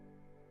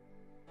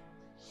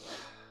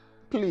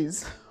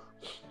 Please,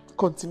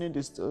 continue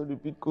the story,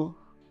 Biko.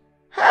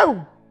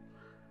 How?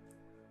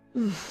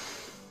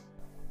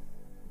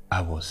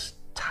 I was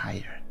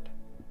tired.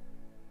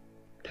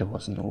 There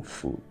was no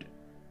food.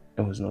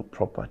 There was no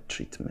proper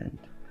treatment.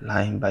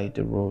 Lying by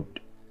the road.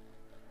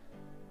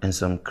 And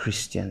some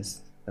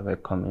Christians that were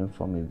coming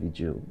from a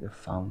vigil, they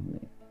found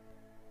me.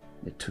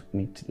 They took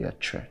me to their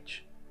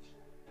church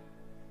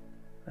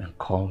and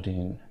called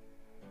in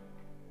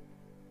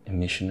a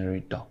missionary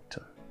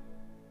doctor.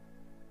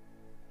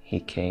 He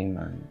came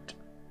and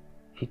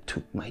he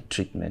took my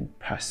treatment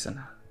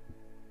personal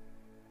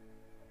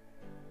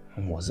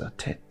and was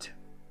at it.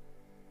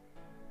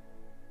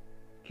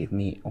 Gave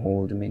me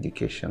all the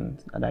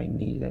medications that I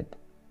needed.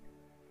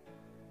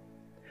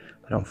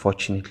 But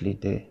unfortunately,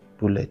 the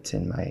bullet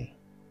in my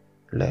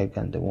leg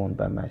and the one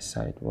by my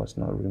side was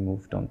not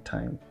removed on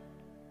time.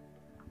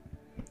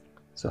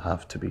 So I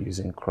have to be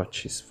using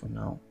crutches for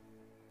now.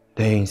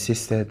 They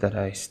insisted that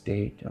I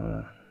stayed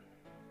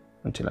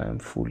until I am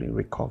fully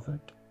recovered.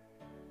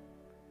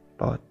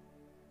 But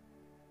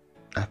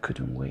I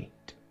couldn't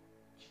wait.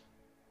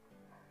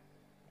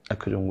 I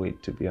couldn't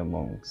wait to be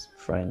amongst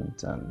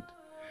friends and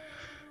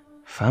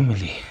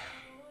family.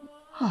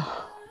 Thank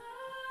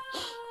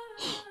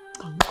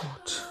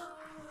God.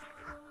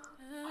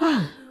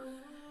 Thank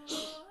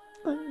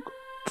God.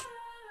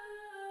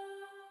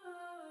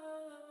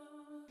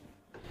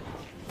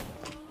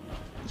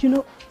 You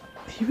know,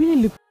 he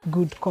really looked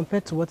good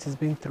compared to what he's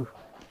been through.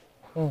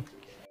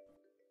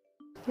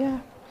 Yeah,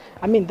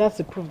 I mean, that's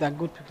the proof that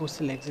good people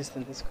still exist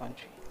in this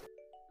country.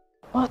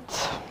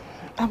 But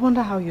I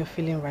wonder how you're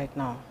feeling right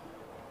now.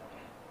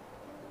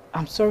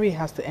 I'm sorry it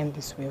has to end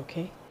this way,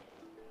 okay?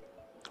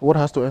 What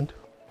has to end?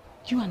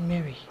 You and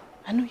Mary.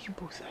 I know you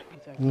both are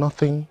with her.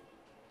 Nothing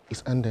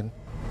is ending.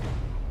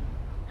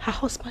 Her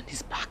husband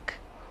is back.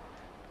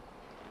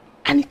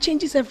 And it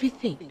changes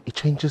everything. It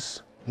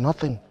changes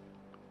nothing.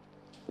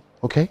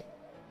 Okay?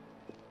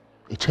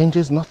 It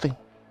changes nothing.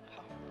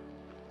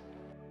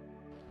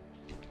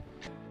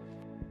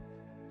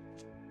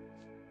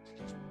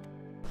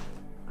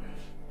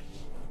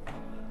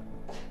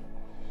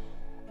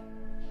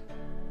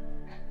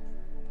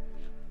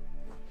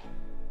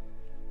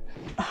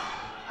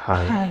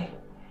 Hi. Hi.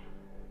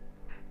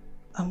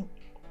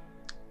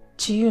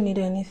 Do you need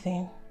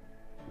anything?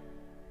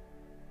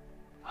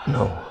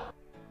 No.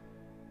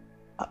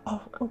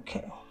 Oh,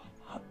 okay.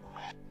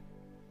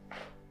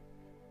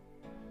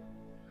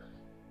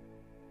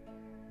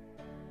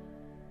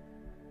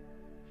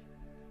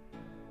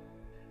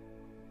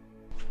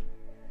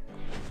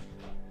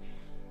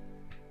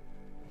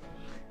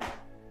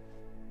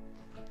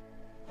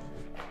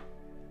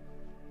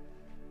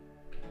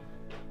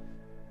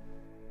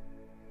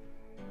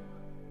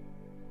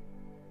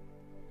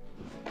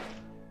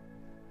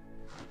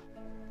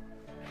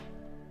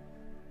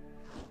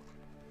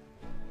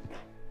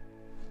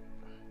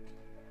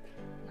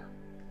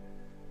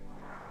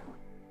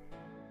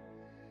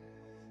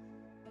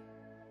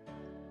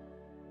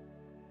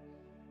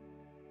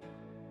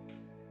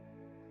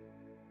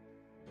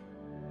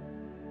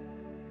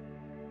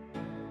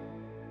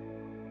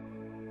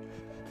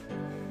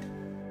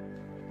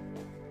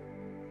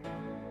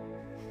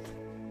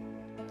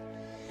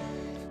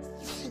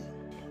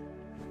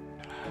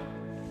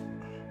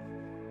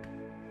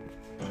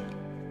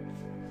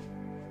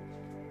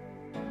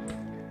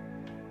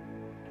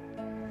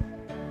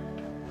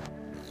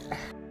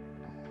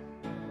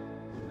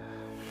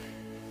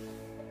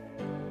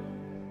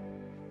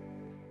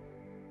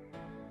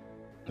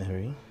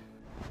 Mary?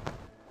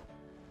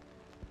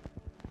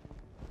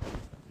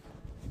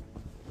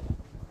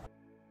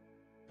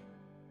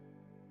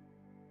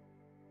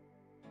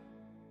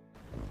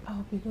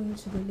 I'll be going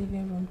to the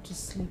living room to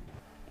sleep.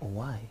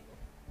 Why?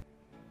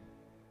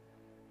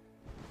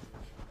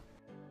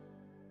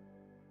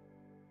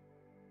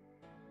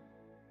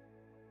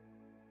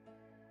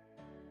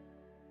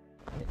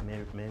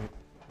 Mary.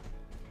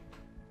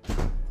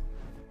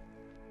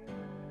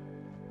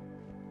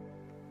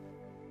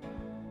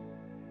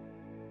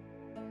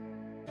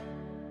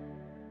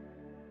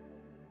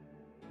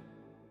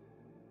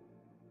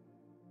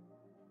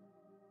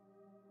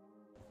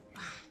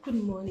 Good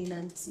morning,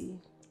 Auntie.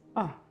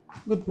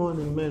 Good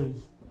morning, Mary.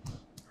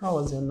 How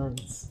was your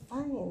night?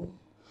 Fine.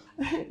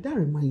 That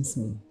reminds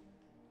me.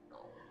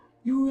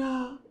 You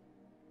are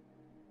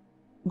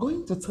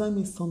going to tell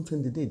me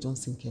something the day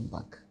Johnson came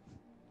back.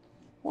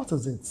 What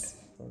is it?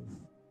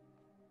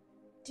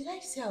 Did I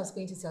say I was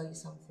going to tell you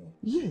something?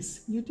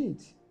 Yes, you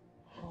did.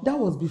 That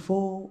was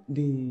before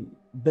the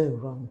bell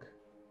rang.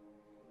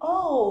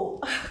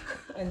 Oh,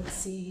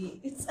 Auntie,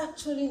 it's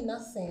actually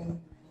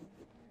nothing.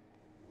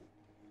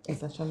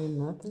 It's actually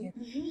nothing?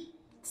 Mm-hmm.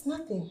 It's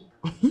nothing.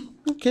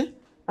 Okay.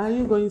 Are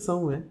you going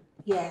somewhere?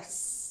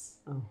 Yes.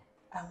 Oh.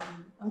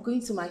 I'm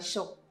going to my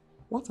shop.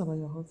 What about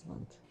your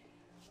husband?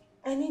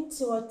 I need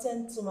to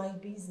attend to my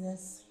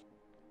business.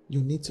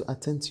 You need to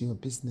attend to your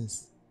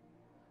business.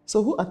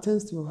 So who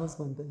attends to your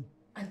husband then?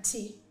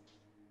 Auntie,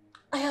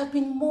 I have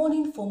been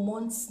mourning for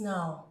months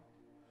now.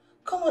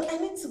 Come on, I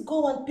need to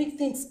go and pick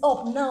things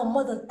up now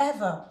more than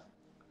ever.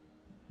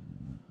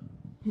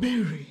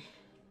 Mary,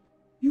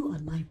 you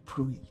and I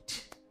prayed.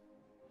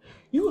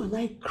 You and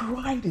I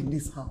cried in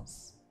this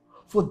house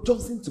for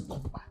Johnson to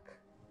come back.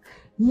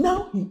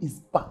 Now he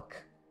is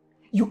back.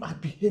 You are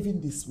behaving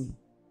this way.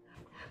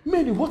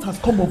 Mary, what has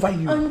come over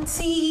you?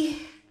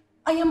 Auntie,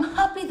 I am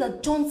happy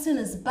that Johnson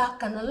is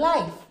back and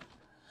alive.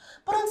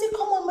 But Auntie,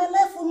 come on, my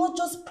life will not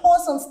just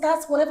pause and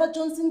start whenever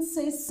Johnson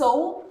says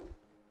so.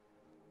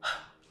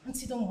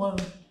 Auntie, don't worry.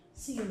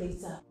 See you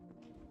later.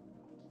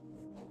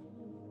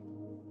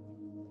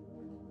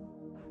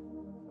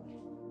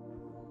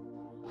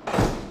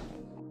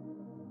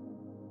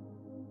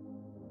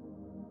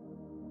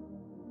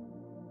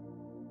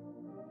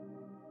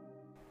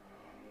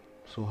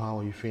 So how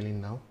are you feeling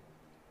now?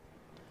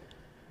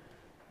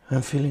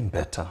 I'm feeling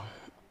better.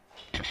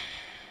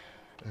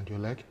 And your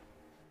leg?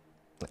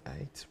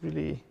 It's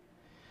really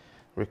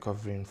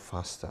recovering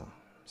faster.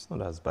 It's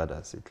not as bad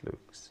as it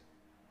looks.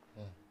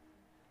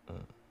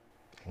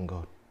 Thank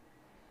God.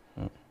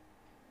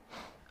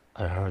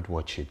 I heard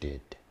what you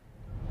did.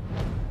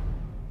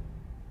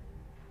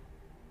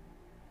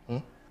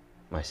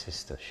 My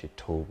sister, she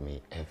told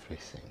me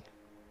everything.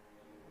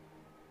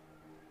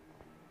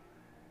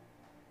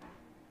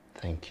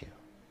 Thank you.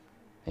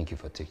 Thank you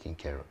for taking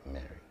care of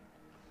Mary.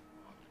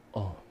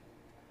 Oh.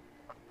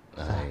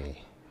 I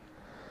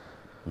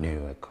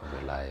knew I could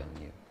rely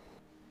on you.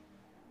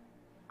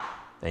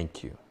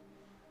 Thank you.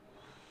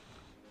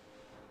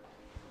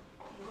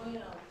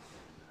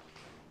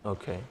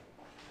 Okay.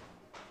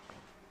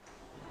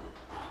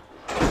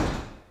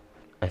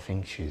 I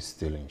think she's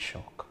still in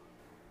shock.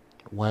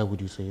 Why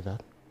would you say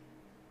that?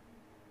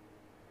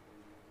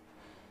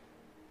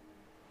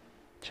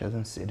 She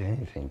hasn't said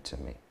anything to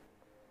me.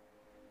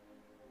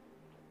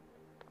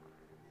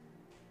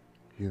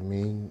 You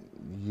mean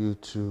you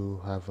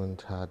two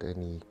haven't had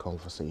any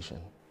conversation?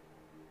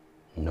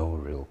 No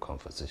real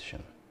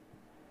conversation.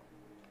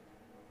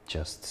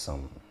 Just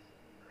some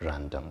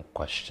random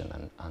question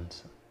and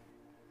answer.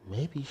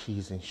 Maybe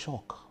she's in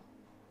shock,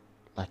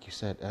 like you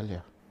said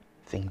earlier.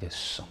 I think there's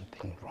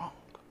something wrong.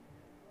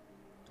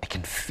 I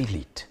can feel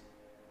it.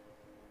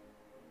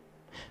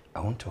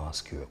 I want to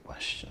ask you a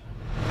question.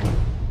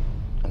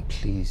 And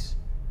please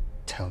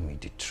tell me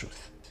the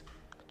truth.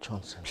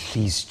 Johnson.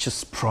 Please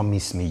just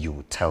promise me you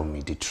will tell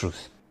me the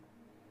truth.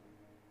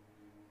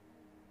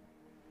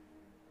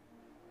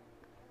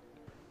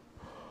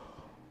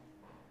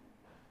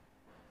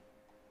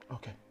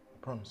 Okay, I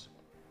promise.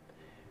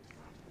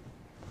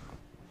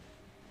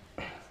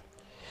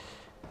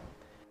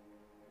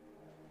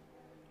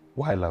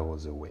 While I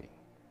was away,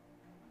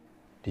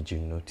 did you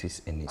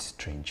notice any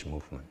strange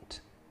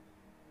movement?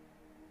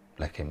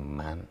 Like a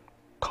man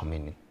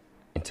coming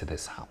into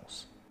this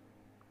house?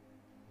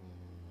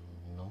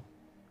 No.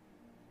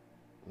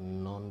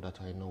 None that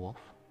I know of.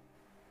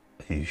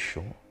 Are you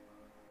sure?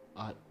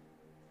 I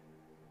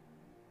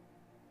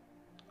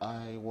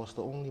was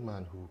the only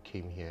man who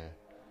came here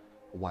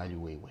while you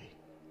were away.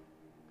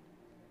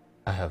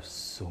 I have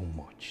so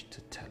much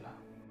to tell her.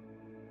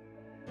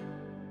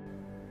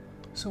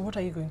 So what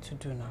are you going to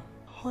do now?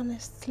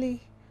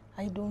 Honestly,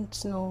 I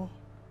don't know.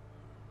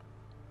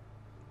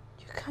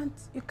 You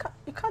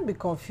can't be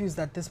confused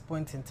at this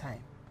point in time.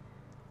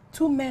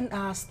 Two men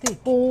are at stake.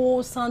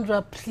 Oh,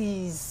 Sandra,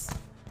 please.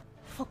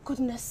 For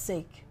goodness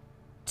sake,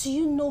 do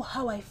you know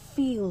how I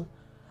feel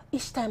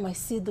each time I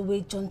see the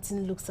way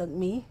Johnson looks at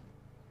me?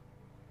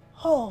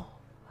 Oh,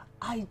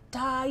 I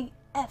die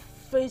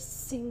every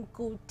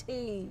single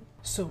day.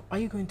 So, are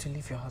you going to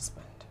leave your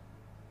husband?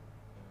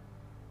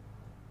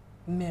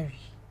 Mary.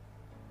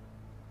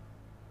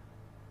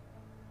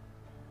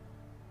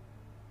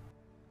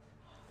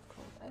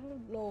 I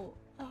don't know.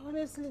 I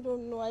honestly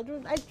don't know. I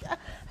don't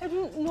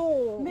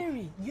know.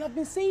 Mary, you have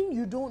been saying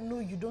you don't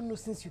know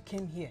since you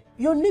came here.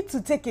 You need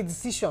to take a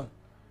decision.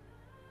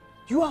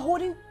 You are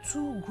holding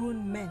two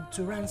grown men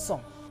to ransom.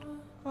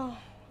 Oh,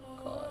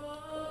 God.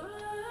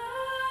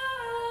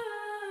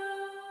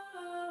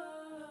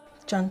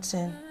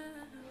 Johnson,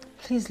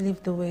 please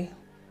leave the way.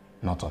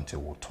 Not until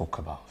we'll talk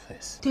about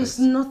this. There's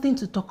nothing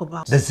to talk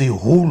about. There's a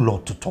whole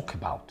lot to talk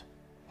about.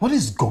 What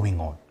is going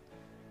on?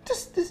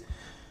 This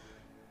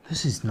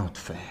is not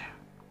fair.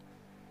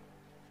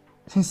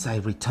 Since I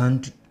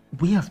returned,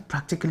 we have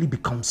practically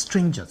become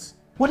strangers.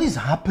 What is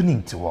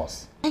happening to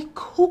us? I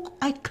cook,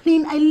 I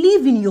clean, I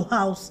live in your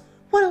house.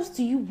 What else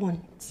do you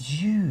want?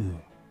 You.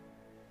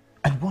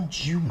 I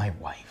want you, my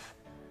wife.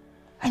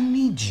 I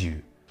need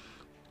you.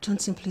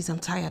 Johnson, please, I'm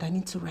tired. I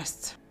need to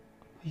rest.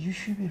 You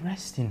should be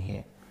resting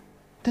here.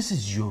 This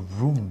is your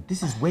room.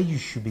 This is where you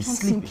should be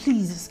Johnson, sleeping.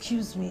 please,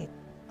 excuse me.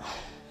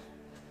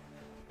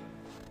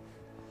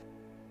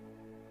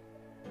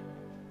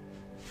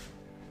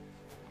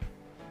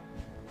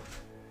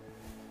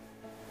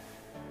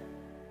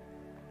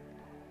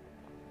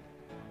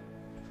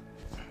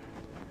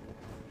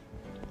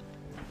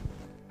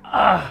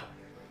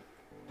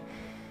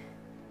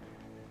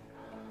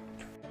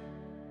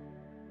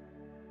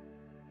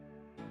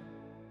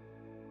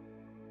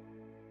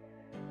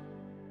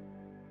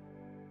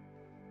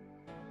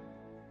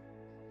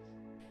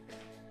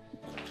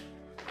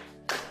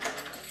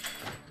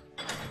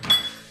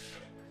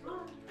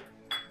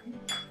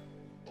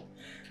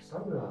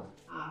 Sandra.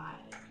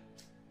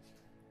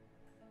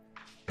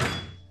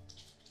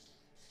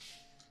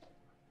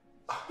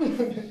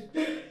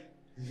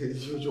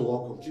 You're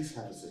welcome. Please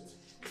have a seat.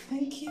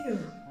 Thank you.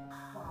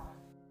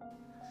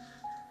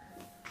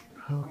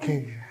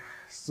 Okay,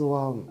 so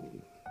I'm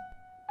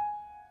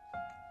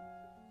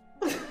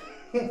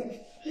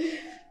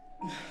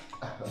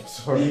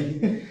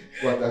sorry,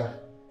 but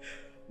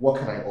what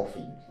can I offer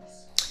you,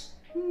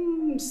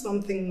 please?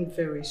 Something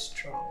very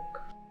strong.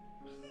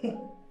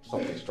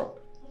 Something strong.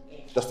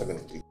 Just a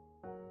minute, please.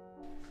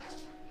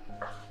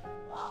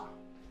 Wow.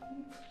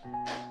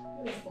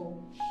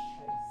 Beautiful.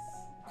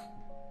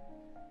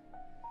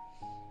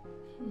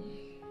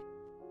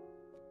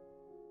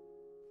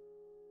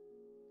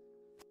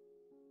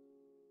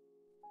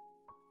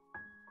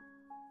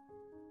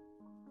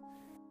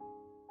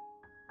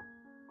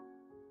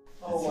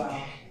 Oh,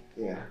 wow.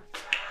 Yeah.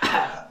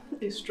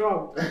 It's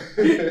strong.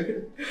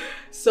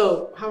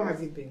 So, how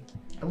have you been?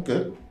 I'm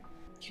good.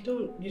 You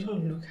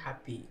don't look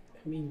happy.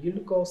 I mean, you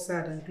look all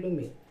sad and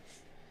gloomy.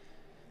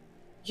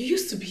 You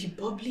used to be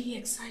bubbly,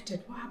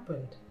 excited. What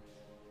happened?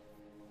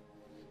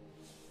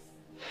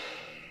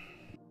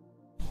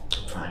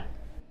 I'm fine.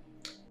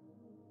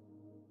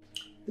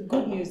 The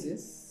good news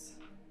is,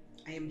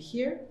 I am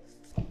here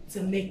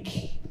to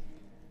make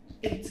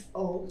it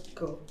all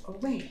go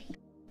away.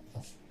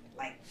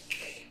 Like,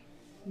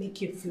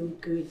 make you feel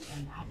good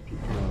and happy.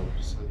 No,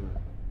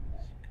 Sandra.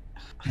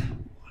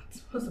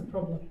 What's the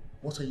problem?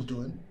 What are you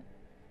doing?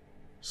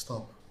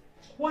 Stop.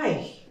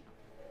 Why?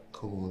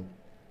 Come on.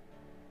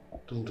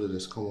 Don't do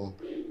this, come on.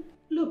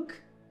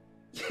 Look,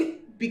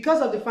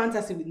 because of the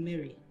fantasy with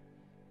Mary.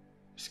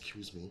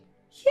 Excuse me?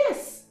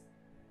 Yes.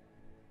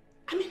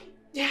 I mean,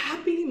 they're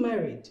happily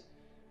married.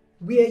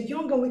 We are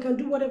young and we can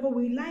do whatever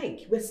we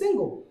like. We're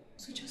single.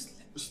 So just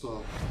let...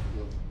 Stop.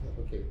 No.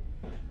 Okay.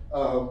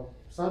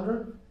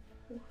 Sandra?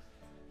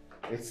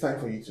 It's time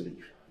for you to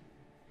leave.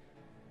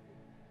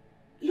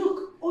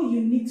 Look, all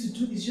you need to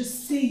do is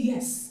just say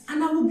yes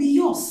and I will be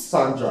yours.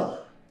 Sandra!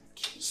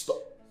 Stop.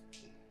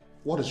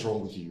 What is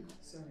wrong with you?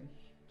 Sorry.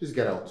 Please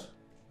get out.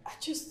 I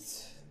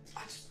just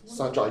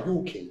Sandra, are you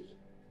okay?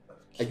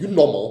 Are you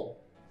normal?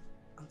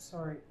 I'm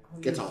sorry.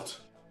 Get out.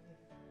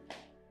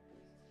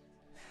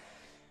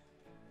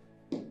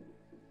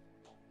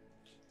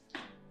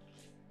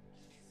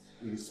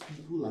 It is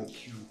people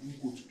like you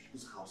who go to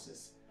people's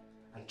houses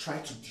and try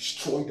to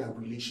destroy their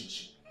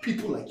relationship.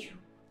 People like you.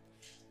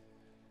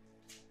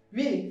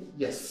 Really?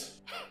 Yes.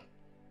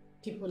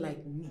 People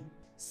like me.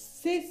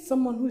 Say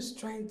someone who's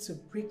trying to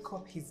break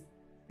up his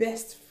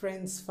best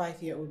friend's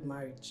 5-year-old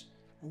marriage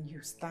and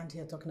you stand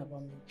here talking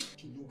about me.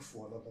 Look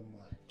for another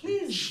man.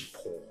 Please.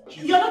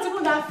 You're not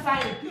even that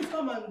fine. Please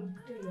come and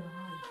do your hand.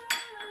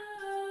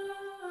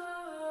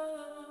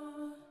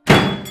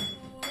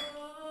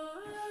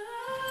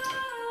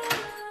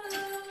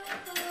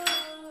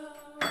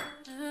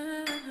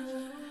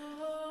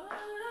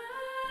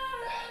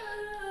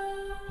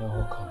 You're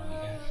welcome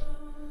here.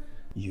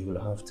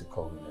 You'll have to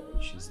call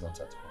Mary. She's not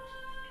at home.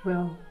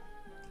 Well,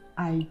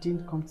 I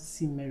didn't come to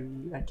see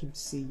Mary. I came to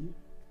see you.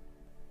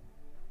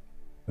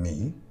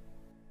 Me?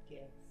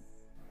 Yes.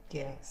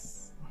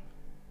 Yes.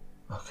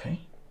 Okay.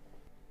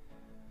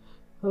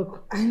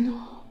 Look, I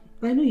know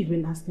you've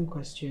been asking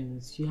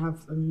questions. You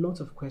have a lot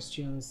of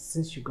questions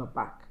since you got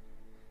back.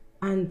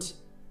 And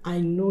I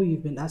know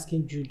you've been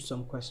asking Jude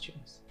some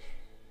questions.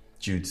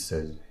 Jude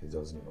said he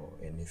doesn't know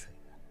anything.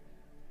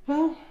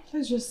 Well,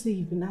 let's just say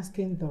you've been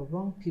asking the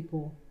wrong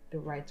people the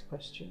right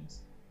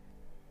questions.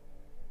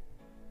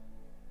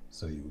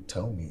 So you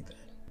tell me then.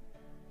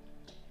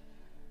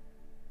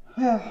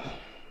 Well,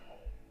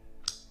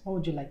 what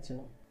would you like to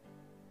know?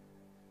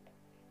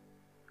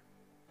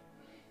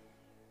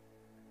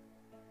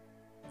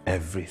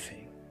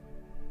 Everything.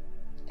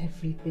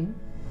 Everything?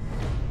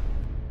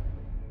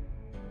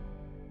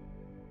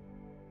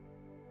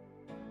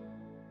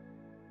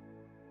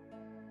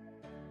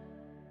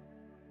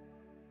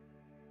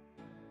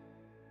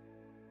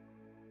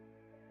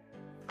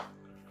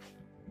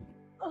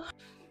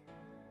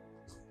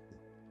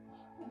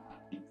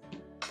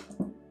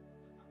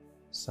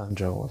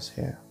 Sandra was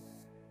here.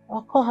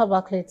 I'll call her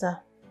back later.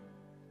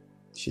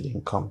 She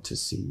didn't come to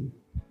see you.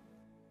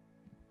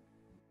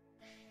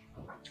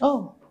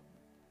 Oh.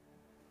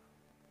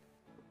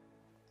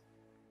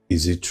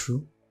 Is it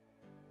true?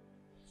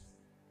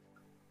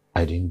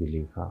 I didn't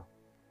believe her.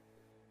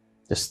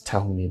 Just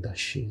tell me that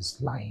she's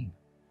lying,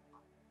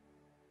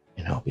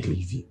 and I'll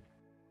believe you.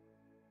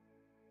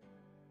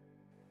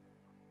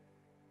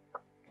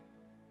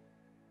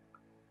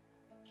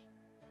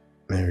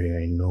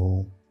 Mary, I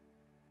know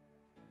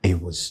it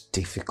was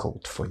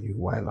difficult for you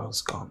while I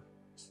was gone.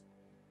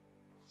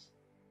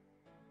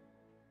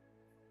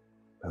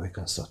 But we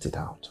can sort it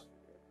out.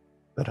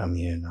 But I'm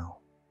here now.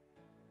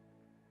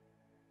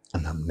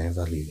 And I'm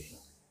never leaving.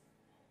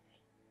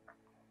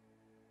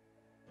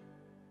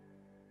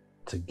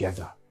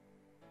 Together,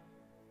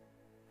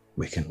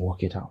 we can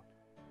work it out.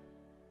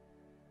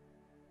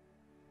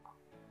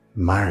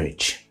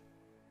 Marriage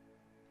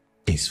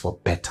is for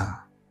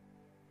better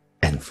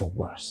and for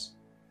worse.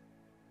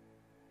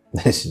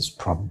 This is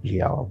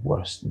probably our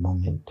worst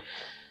moment,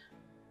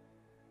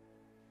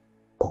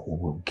 but we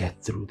will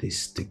get through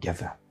this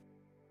together.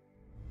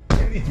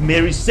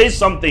 Mary, say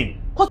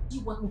something. What do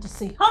you want me to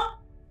say, huh?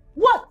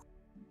 What?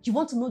 You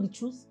want to know the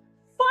truth?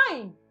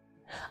 Fine.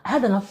 I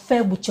had an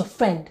affair with your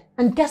friend,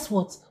 and guess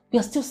what? We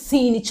are still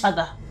seeing each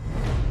other.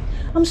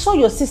 I'm sure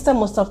your sister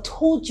must have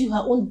told you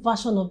her own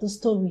version of the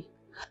story.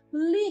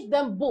 Leave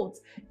them both.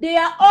 They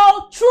are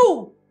all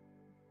true.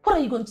 What are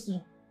you going to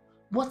do?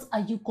 What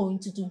are you going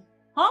to do?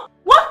 Huh?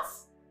 What?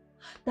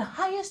 The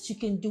highest you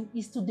can do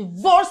is to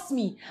divorce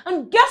me.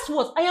 And guess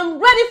what? I am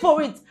ready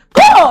for it.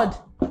 God!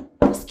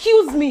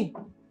 Excuse me.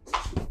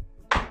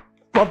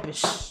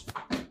 Rubbish.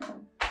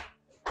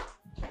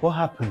 What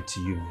happened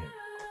to you, Mary?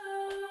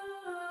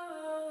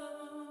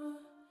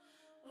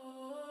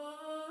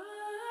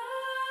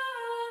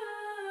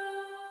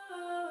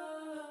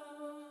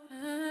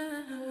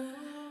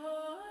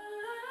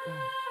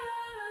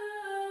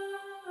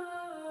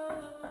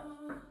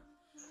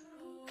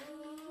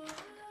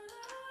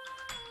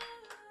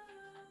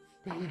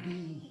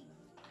 baby.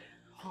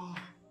 Oh.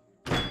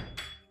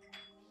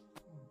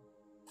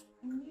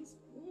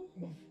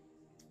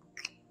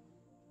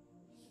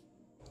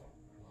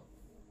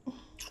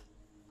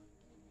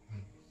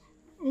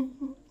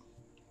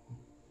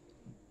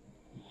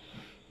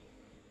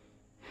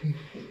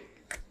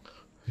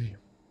 Hey,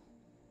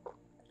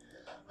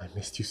 I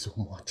missed you so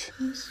much.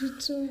 I miss you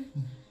too.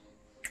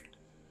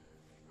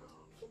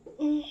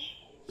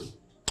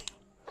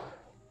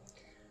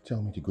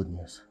 Tell me the good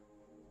news.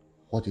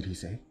 What did he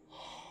say?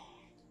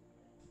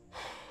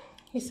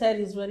 He said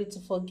he's ready to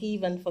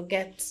forgive and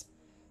forget,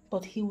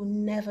 but he will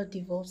never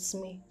divorce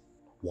me.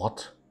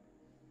 What?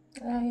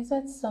 He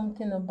said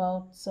something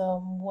about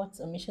what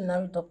a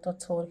missionary doctor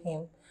told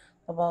him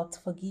about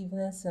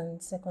forgiveness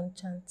and second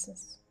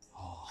chances.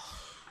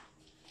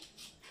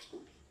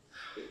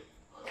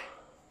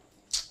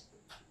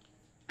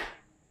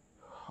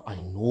 I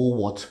know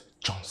what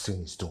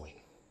Johnson is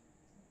doing.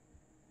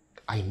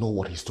 I know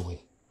what he's doing.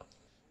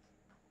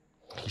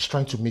 He's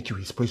trying to make you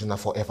his prisoner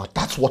forever.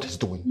 That's what he's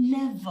doing.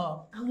 Never.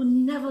 I will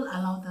never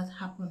allow that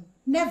happen.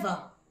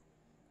 Never.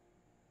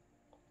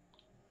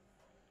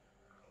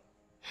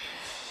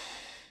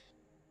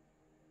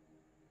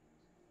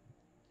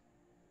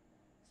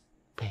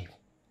 Babe,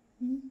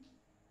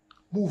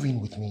 move in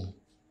with me.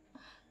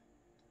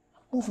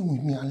 Move in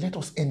with me and let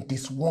us end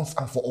this once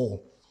and for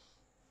all.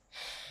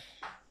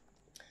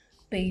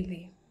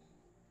 Baby,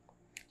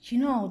 you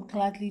know I would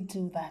gladly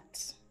do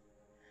that.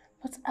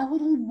 But I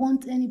wouldn't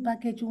want any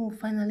baggage when we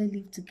finally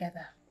live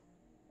together.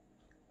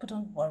 But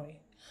don't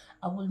worry.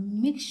 I will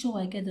make sure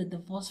I get a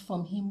divorce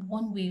from him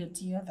one way or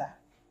the other.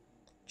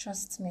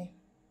 Trust me.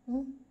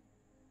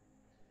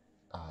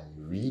 I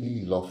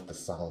really love the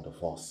sound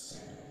of us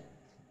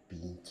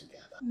being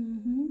together.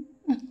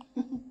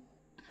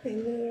 I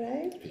know,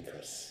 right?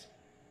 Because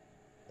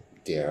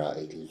there are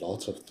a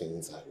lot of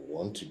things I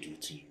want to do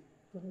to you.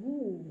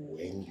 Ooh.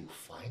 When you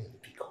finally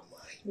become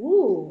mine.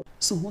 Ooh.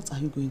 So what are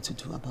you going to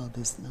do about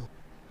this now?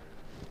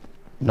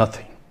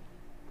 Nothing.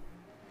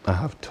 I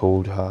have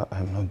told her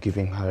I'm not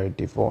giving her a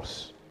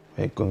divorce.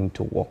 We're going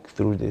to walk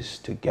through this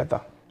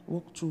together.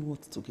 Walk through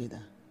what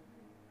together?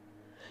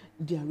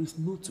 There is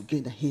no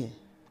together here,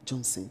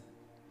 Johnson.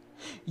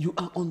 You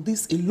are on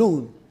this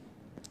alone.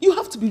 You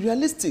have to be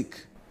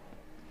realistic.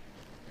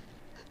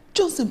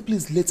 Johnson,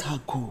 please let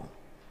her go.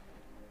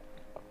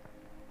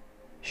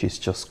 She's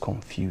just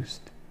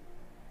confused.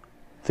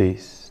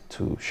 This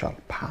too shall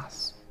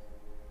pass.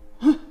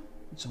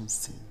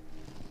 Johnson,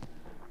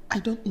 I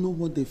don't know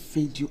what they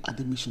fed you at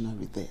the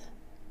missionary there.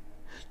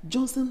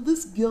 Johnson,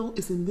 this girl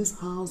is in this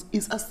house.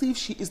 It's as if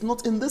she is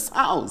not in this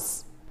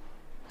house.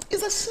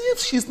 It's as if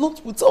she's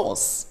not with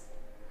us.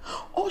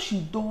 All she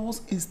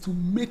does is to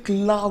make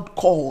loud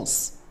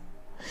calls,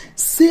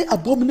 say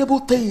abominable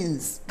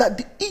things that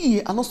the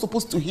ear are not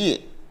supposed to hear.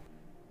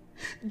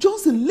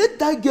 Johnson, let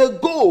that girl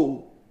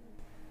go.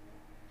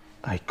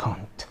 I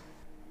can't.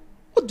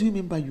 What do you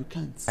mean by you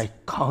can't? I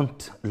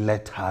can't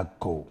let her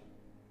go.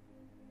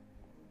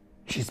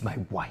 She's my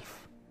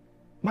wife.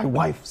 My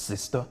wife,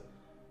 sister.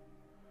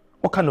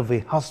 What kind of a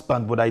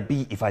husband would I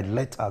be if I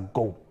let her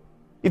go?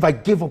 If I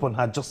gave up on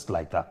her just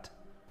like that?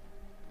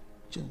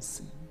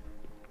 Johnson,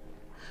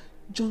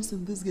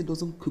 this girl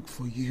doesn't cook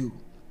for you.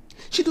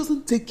 She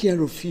doesn't take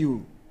care of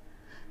you.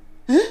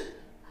 Eh?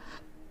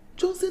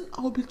 Johnson,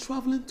 I'll be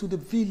traveling to the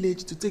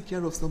village to take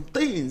care of some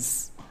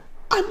things.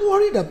 I'm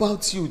worried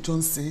about you,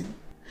 Johnson.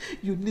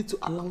 You need to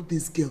allow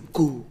this girl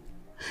go.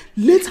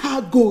 Let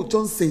her go,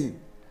 Johnson.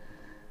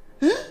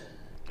 Eh?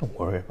 Don't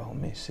worry about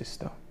me,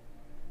 sister.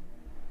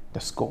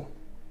 Let's go.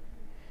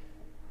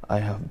 I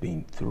have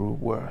been through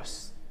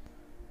worse.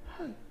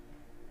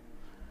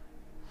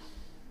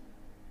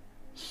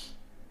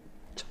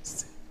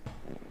 Johnson,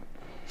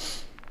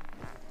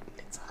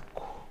 let her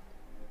go.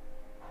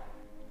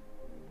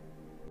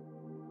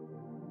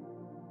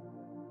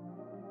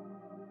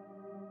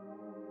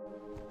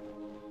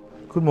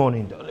 Good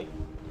morning, darling.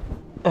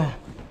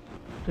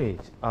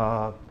 Please,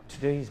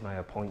 today is my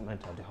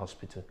appointment at the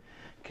hospital.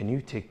 Can you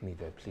take me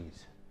there,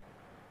 please?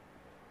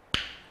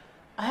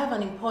 I have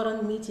an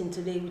important meeting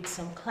today with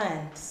some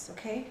clients,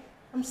 okay?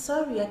 I'm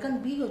sorry, I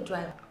can't be your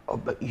driver. Oh,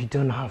 but you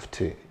don't have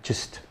to.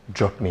 Just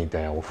drop me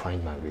there. I will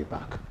find my way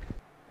back.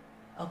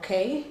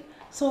 Okay?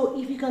 So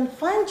if you can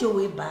find your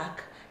way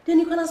back, then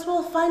you can as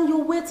well find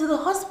your way to the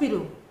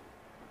hospital.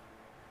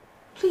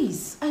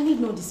 Please, I need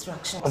no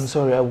distractions. I'm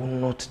sorry, I will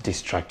not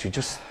distract you.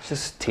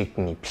 Just take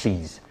me,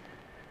 please.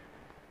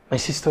 My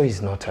sister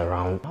is not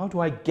around. How do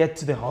I get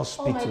to the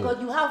hospital? Oh my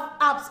God, you have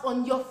apps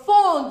on your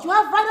phone. You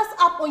have Riders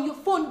app on your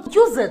phone.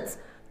 Use it.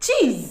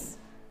 Jeez.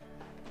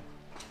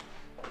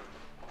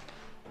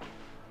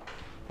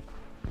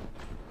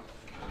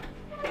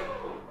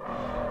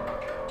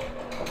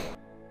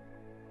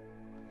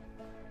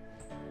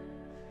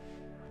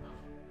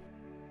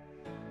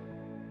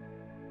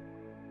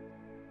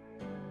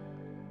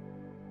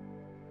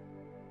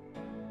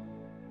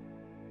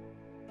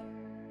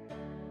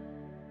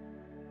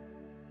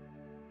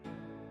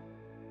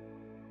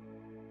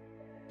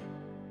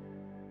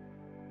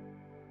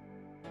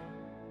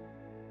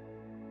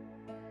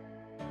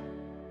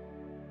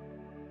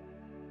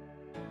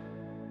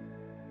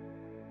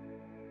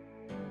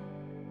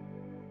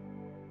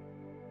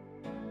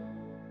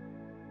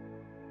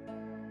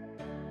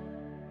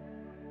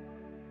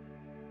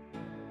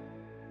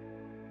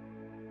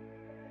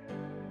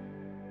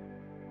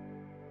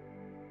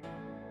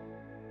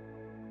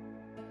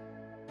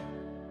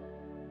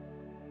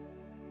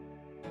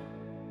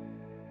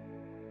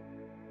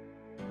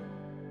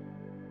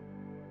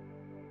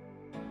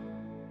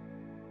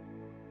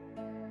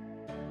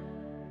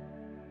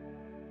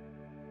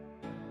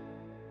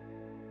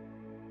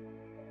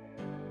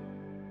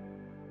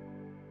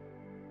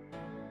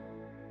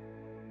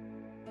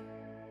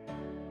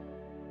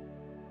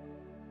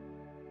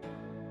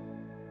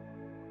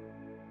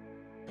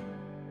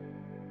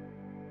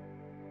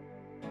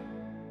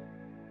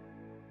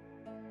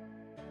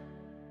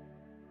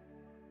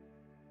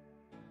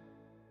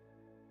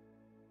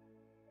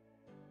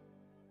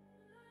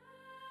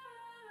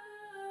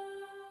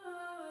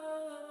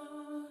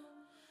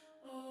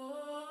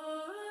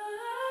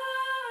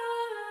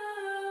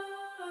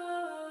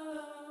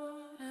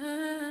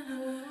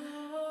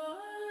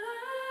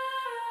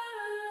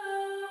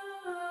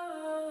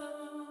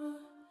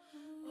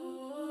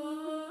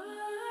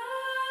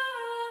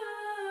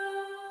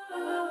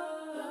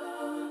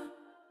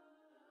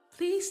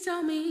 Please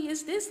tell me,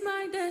 is this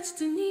my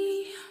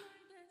destiny?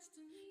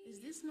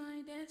 Is this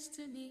my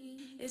destiny?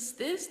 Is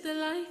this the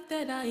life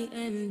that I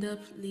end up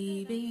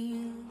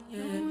leaving?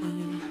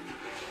 Yeah.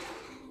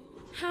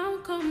 How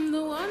come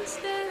the ones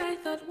that I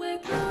thought were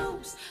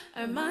close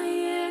are my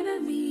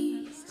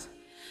enemies?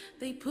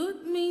 They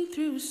put me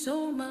through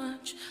so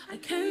much, I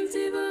can't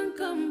even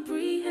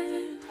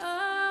comprehend.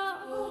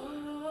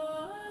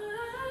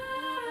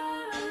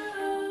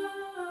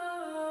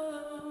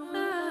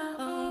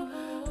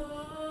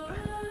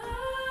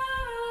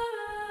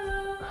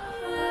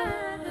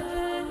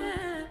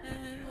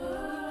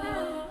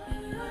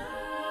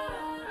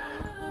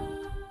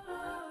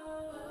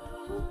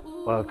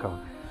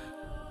 Welcome.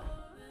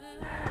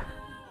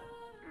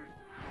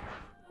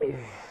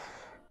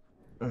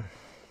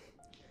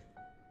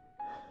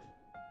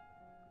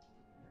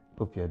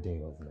 Hope your day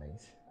was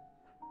nice.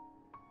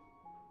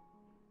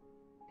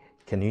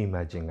 Can you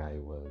imagine I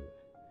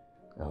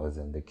was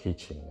in the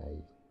kitchen,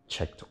 I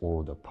checked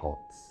all the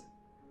pots.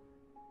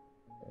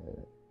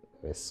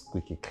 They were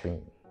squeaky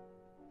clean.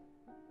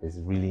 There's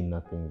really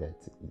nothing there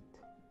to eat.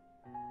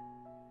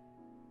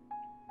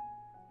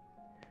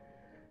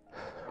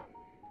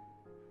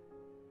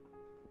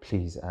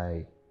 Please,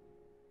 I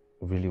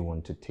really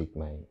want to take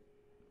my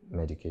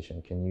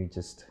medication. Can you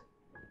just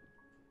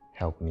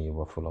help me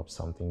ruffle up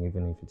something,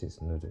 even if it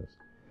is noodles,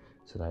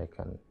 so that I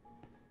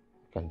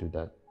can do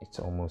that? It's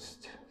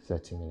almost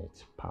 30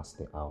 minutes past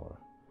the hour.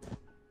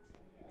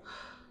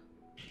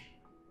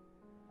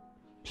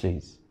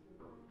 Please.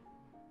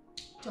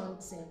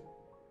 Johnson,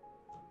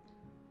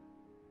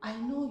 I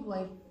know you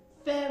are a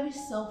very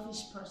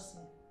selfish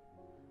person,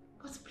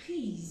 but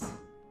please,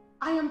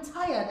 I am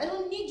tired. I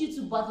don't need you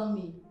to bother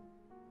me.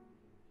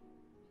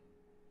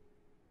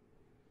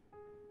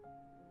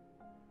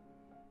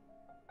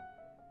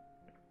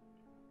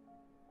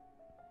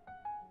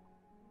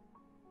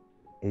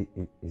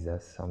 Is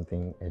that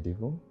something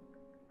edible?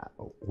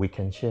 We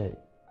can share it,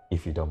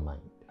 if you don't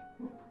mind.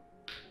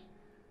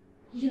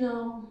 You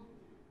know,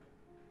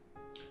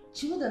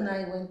 Jude and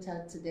I went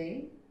out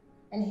today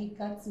and he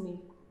got me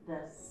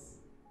this,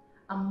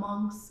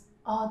 amongst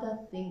other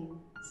things.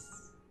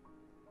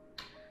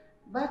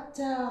 But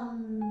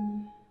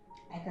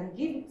I can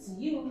give it to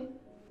you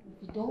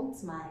if you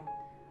don't mind.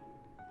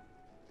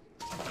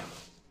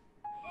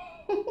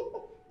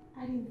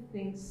 I didn't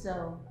think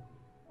so.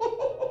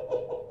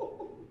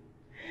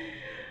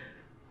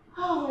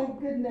 Oh my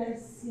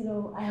goodness, you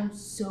know, I am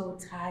so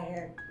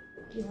tired.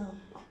 You know,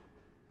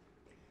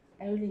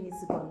 I really need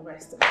to go and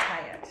rest. I'm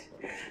tired.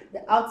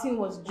 The outing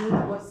was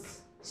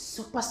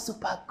super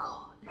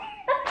good.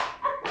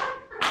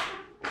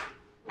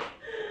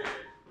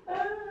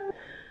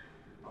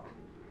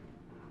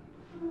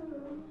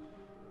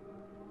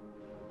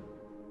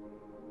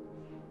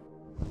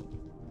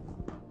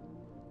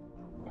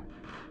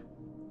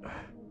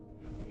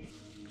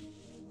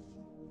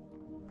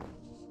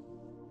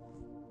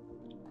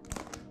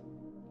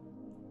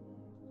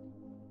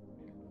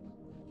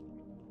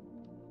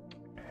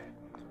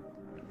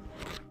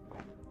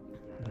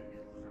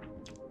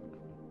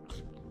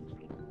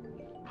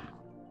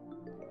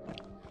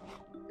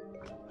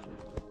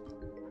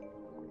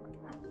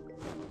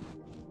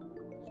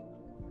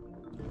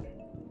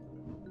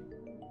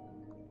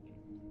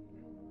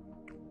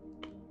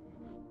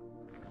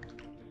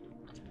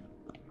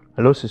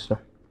 Hello, sister.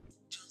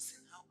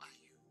 Johnson, how are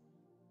you?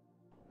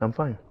 I'm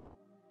fine.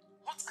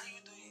 What are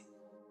you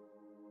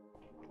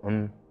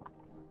doing?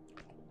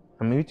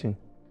 I'm eating.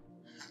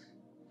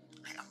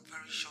 I am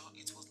very sure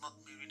it was not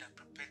Mary that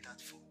prepared that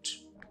food.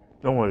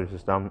 Don't worry,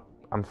 sister.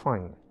 I'm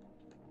fine.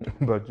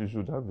 But you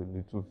should have a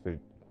little faith.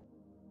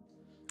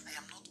 I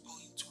am not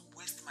going to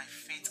waste my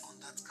faith on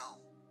that girl.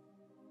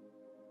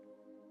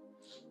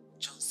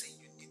 Johnson,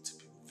 you need to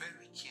be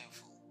very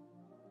careful.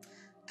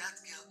 That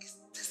girl is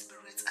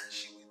desperate and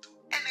she will do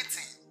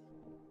anything.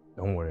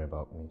 Don't worry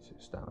about me,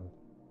 sister.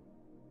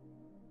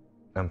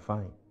 I'm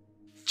fine.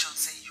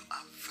 Johnson, you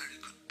are a very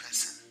good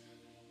person.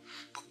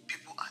 But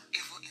people are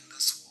evil in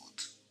this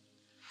world.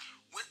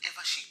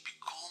 Whenever she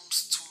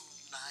becomes too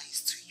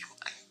nice to you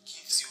and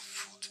gives you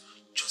food,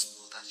 just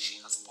know that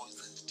she has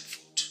poisoned the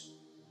food.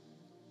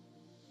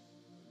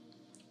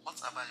 What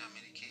about your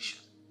medication?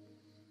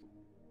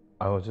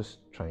 I was just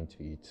trying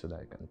to eat so that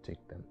I can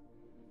take them.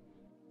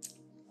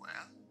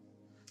 Well,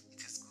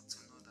 it is good to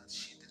know that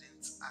she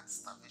didn't add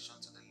starvation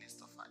to the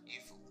list of her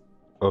evil.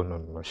 Oh,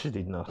 no, she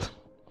did not.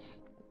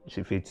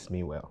 She fits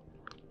me well.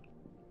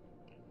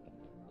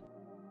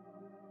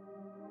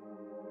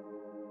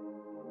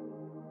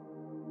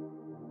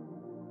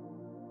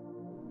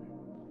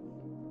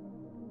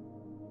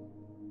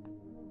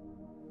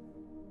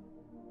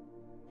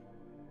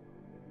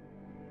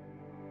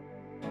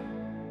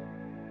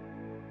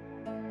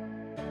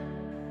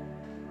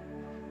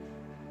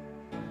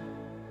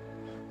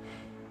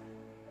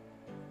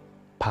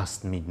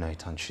 Past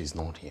midnight and she's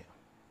not here.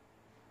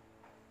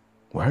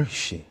 Where is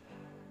she?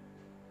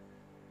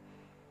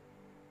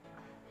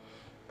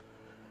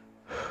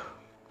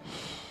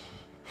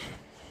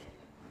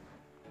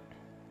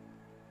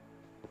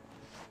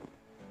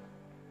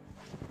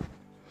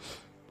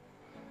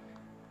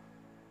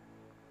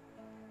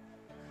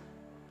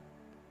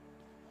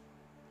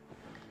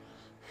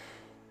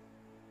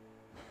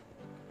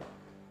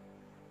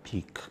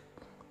 Dick,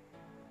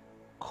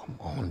 come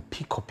on,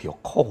 pick up your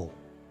call.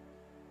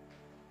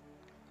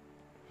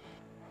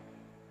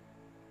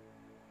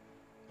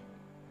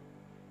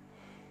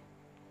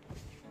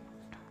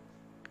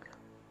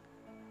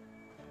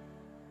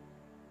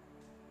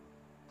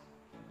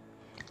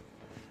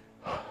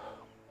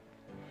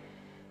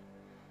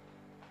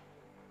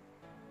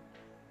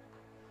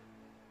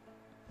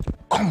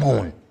 Come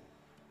on.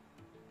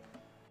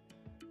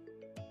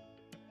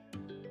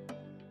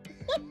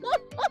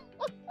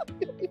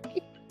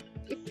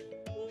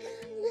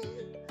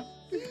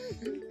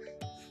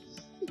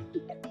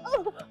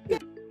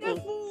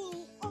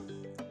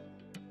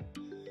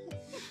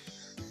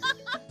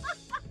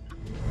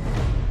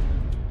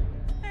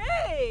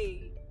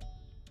 Hey,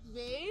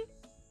 babe.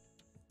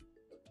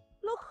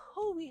 Look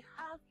who we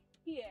have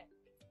here.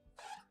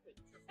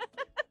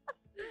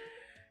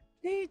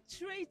 The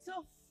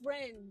traitor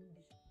friend.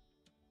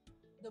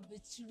 The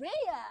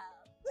betrayer.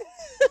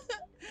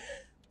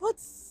 But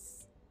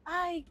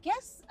I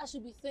guess I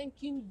should be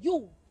thanking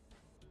you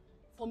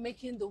for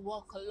making the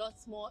work a lot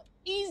more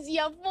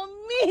easier for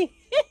me.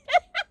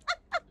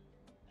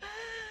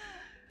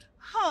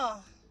 Huh.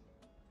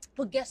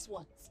 But guess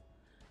what?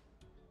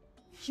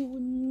 You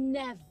will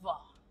never,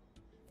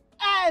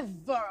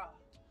 ever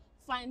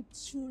find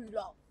true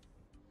love,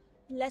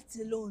 let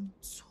alone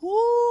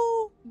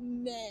two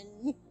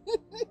men.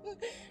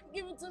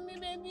 Give it to me,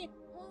 baby.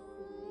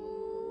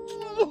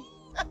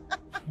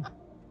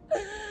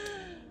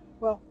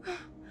 Well,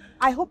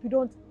 I hope you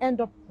don't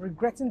end up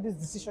regretting this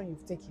decision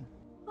you've taken.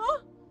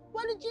 Huh?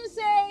 What did you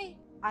say?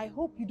 I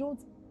hope you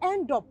don't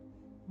end up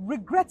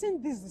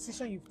regretting this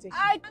decision you've taken.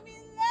 I'm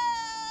in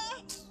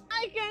love.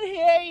 I can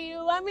hear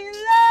you. I'm in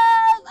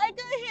love. I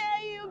can hear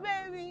you,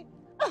 baby.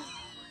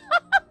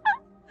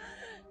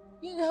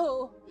 You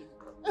know.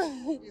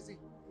 Easy.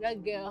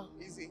 That girl.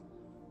 Easy.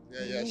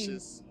 Yeah,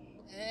 she's...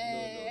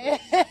 Hey.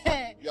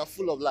 No. You're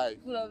full of life.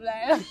 Full of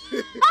life.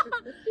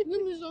 Give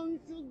me some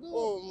sugar.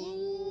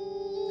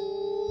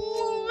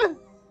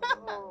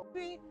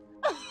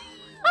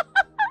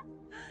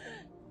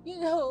 You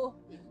know.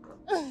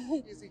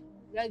 Easy.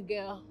 That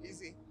girl.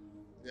 Easy.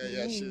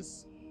 Yeah,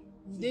 she's...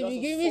 Baby,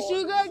 give me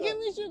sugar. Give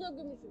me sugar.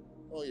 Give me sugar.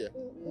 Oh, yeah.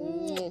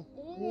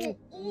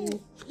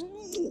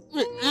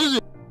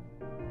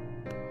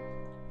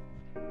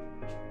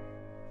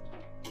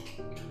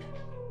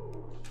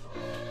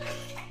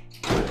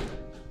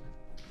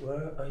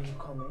 Where are you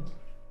coming?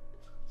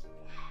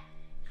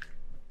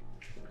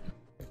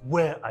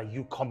 Where are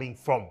you coming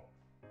from?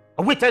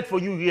 I waited for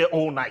you here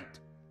all night.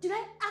 Did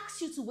I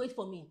ask you to wait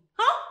for me?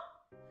 Huh?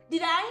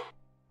 Did I?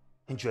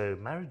 And you're a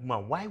married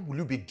man. Why will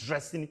you be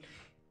dressing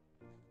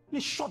in a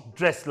short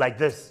dress like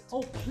this?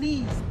 Oh,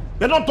 please.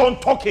 You're not done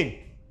talking.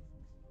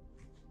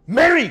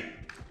 Mary!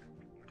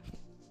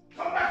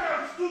 Come back here.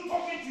 I'm still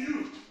talking to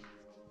you.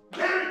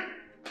 Mary!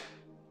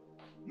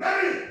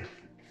 Mary!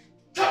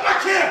 Come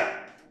back here!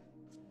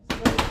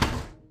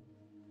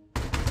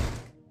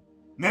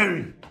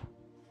 Mary!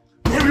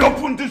 Mary,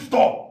 open this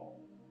door!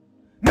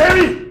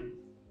 Mary!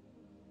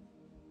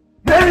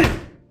 Mary!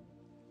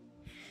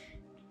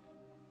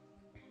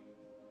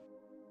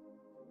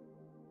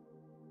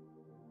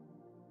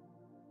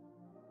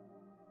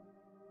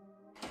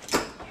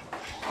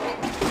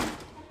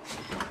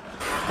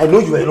 I know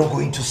you are not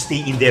going to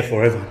stay in there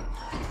forever.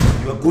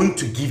 You are going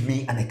to give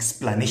me an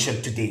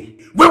explanation today.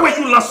 Where were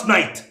you last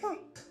night?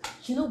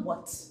 You know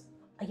what?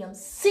 I am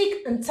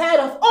sick and tired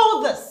of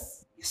all this.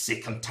 You're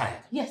sick and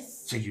tired?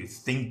 Yes. So you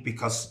think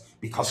because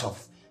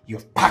of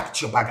you've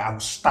packed your bag, I will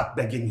start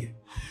begging you?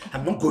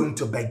 I'm not going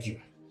to beg you.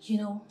 You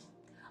know,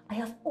 I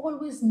have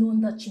always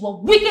known that you are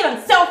wicked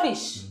and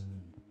selfish.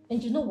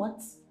 And you know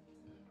what?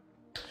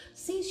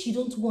 Since you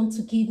don't want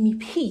to give me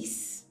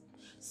peace,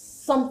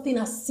 something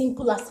as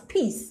simple as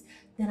peace,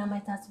 then I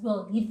might as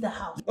well leave the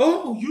house.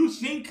 Oh, you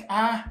think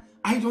I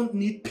don't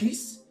need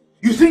peace?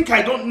 You think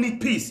I don't need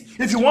peace?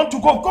 If you want to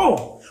go,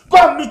 go. Go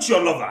and meet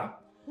your lover.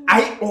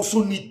 I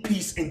also need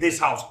peace in this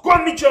house. Go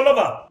and meet your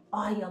lover.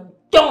 I am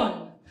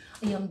done.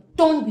 I am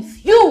done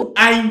with you.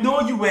 I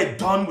know you were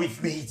done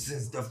with me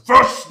since the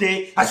first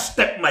day I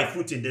stepped my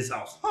foot in this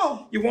house.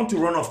 Oh. You want to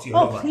run off to your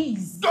lover? Oh,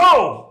 please.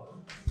 Go!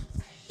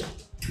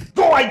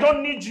 Go, I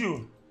don't need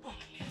you.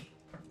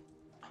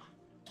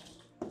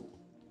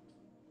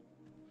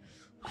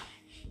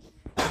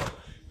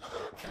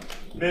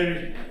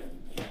 Mary.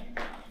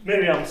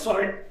 Mary, I'm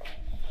sorry.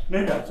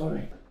 Mary, I'm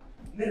sorry.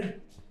 Mary.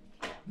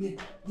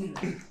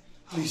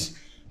 Please,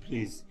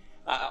 please.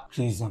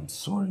 Please, I'm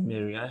sorry,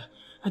 Mary.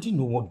 I didn't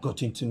know what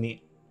got into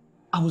me.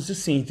 I was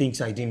just saying things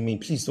I didn't mean.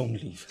 Please don't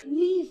leave.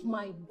 Leave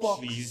my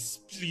box.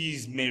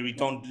 Please, Mary,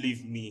 don't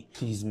leave me.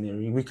 Please,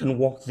 Mary, we can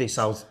walk this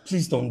out.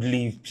 Please don't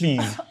leave,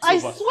 please. I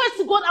swear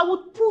to God, I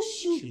would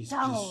push you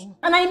down. Please.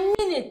 And I mean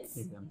it.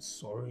 Mary, I'm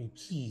sorry.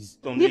 Please,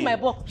 don't leave my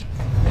box.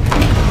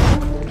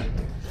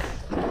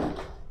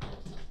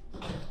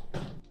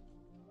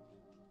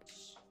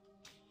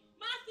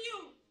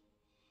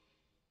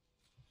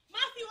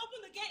 Matthew, open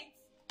the gate!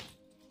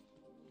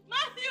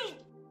 Matthew!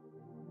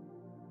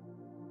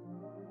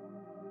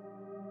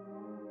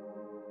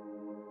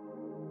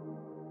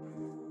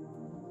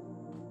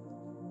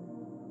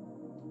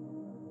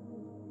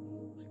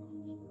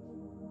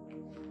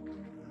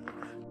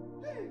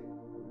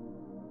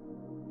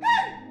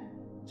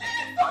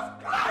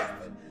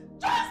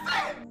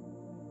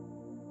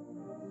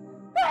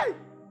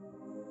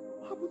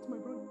 happened to my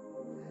brother?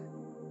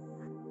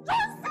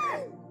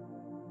 Johnson!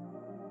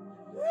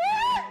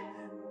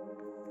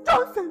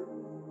 Johnson!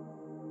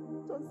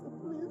 Johnson,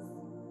 please.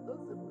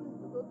 Johnson, please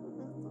do not do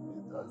this to me,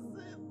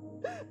 Johnson.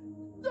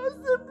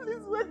 Johnson,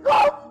 please wake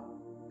up!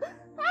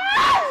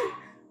 Hey!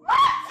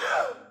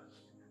 Matthew!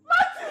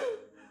 Matthew!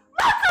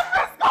 Matthew,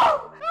 please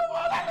come! I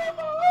want to leave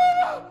my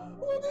home!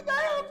 Who did I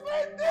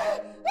offend?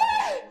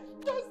 Hey!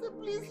 Johnson,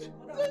 please.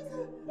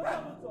 Johnson.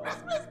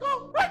 Please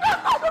come. Right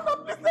now,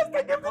 please, let's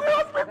take him to the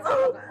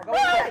hospital.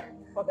 Hey!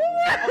 I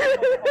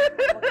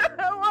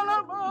want to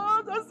go.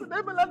 Johnson,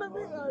 I'm going to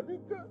be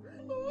Handicapped.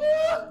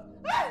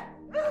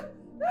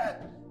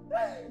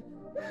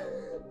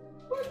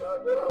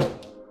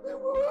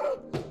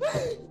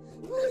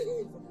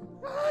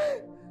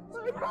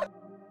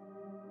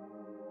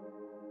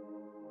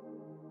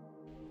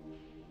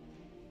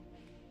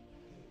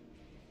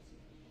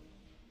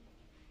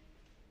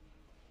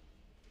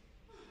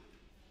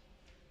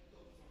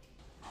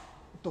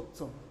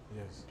 Doctor,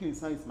 Yes. please,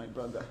 how is my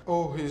brother?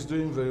 Oh, he's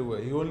doing very well.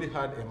 He only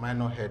had a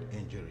minor head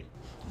injury.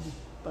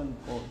 Thank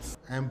God.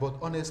 But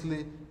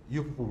honestly,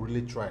 you people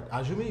really tried.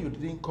 Assuming you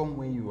didn't come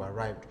when you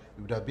arrived,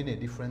 it would have been a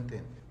different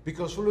thing.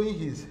 Because following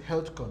his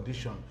health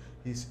condition,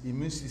 his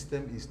immune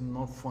system is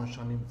not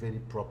functioning very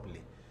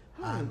properly.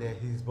 And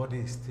his body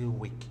is still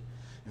weak.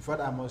 In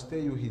fact, I must tell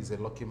you, he's a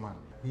lucky man.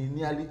 He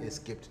nearly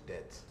escaped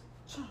death.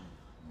 Thank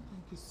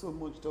you so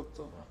much,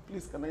 doctor.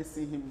 Please, can I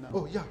see him now?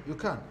 Oh, yeah, you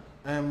can.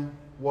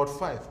 Ward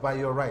 5, by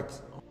your right.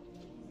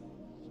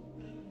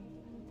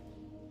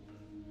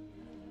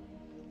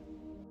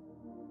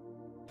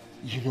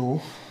 You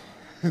know,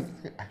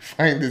 I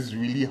find this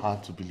really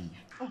hard to believe.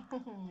 You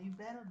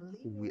better believe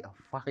it. We are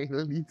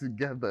finally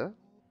together.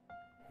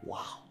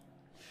 Wow.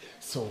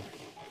 So,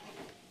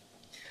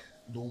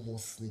 no more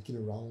sneaking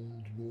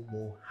around, no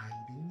more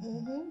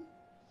hiding.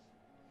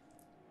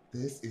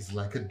 This is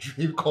like a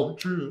dream come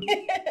true.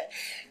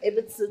 If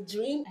it's a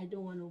dream, I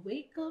don't want to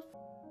wake up.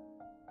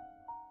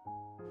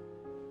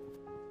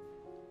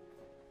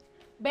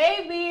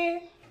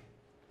 Baby,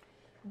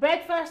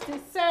 breakfast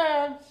is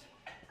served.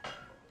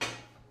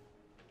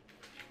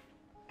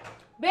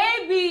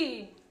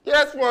 Baby!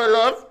 Yes, my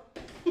love.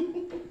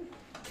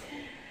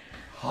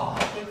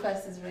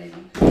 Breakfast is ready.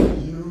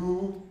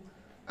 You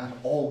are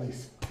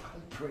always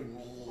pampering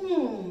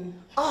me.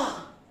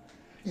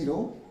 You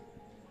know,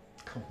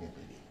 come here,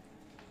 baby.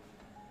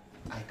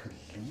 I could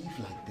live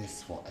like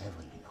this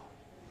forever, you know.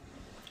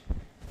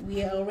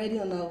 We are already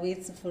on our way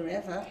to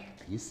forever.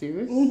 Are you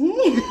serious?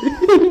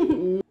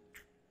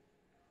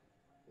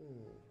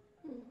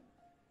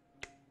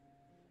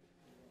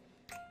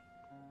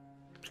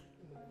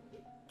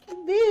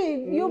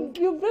 Babe,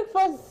 your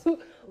breakfast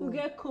will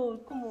get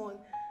cold. Come on.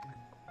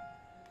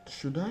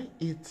 Should I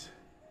eat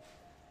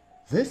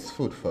this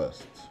food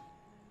first?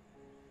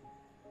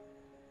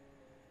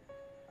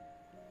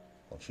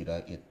 Or should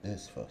I eat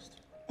this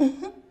first?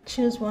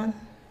 Choose one.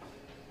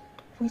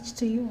 Which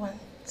do you want?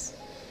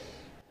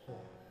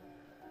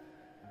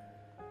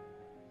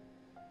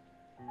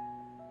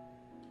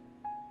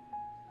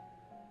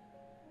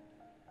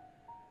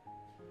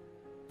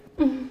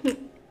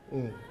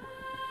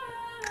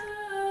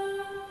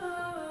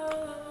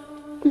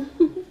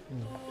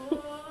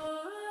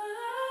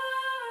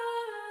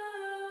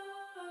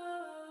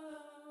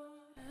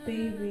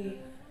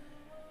 Baby,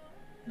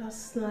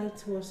 last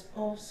night was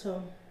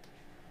awesome.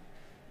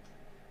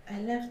 I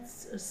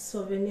left a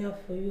souvenir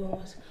for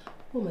you.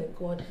 Oh my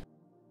God.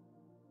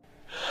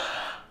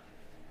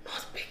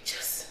 Not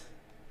pictures.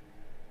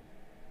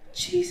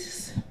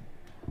 Jesus.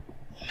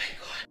 Oh my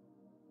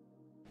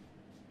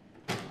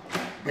God.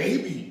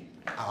 Baby,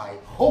 I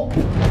hope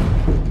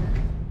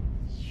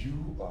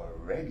you are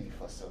ready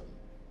for some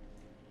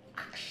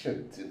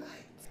action tonight.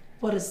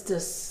 What is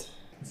this?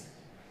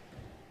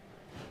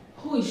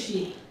 Who is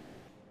she?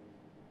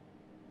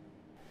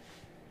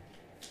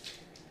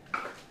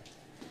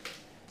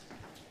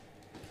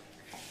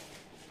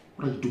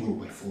 What are you doing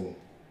with my phone?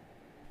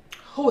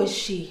 Who is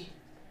she?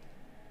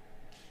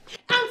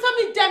 Answer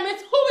me, damn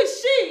it! Who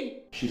is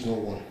she? She's no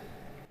one.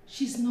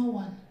 She's no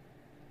one.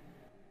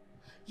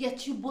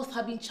 Yet you both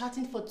have been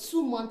chatting for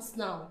 2 months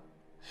now.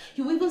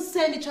 You even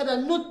send each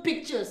other nude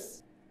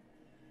pictures.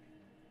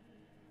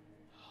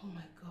 Oh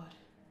my God.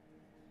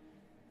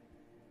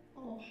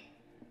 Oh.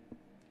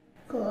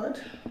 God.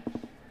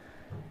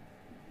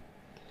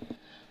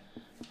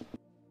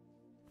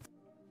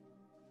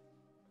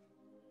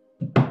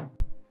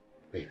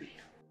 Baby,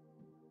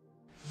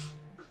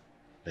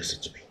 listen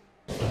to me.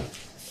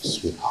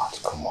 Sweetheart,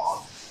 come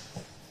on.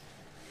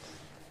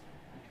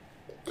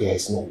 There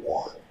is no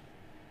one.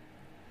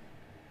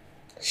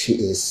 She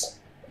is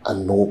a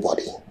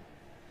nobody.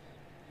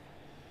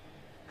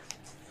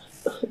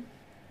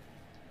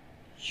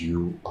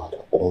 You are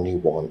the only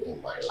one in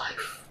my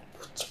life.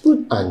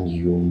 And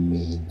you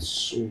mean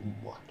so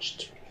much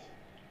to me.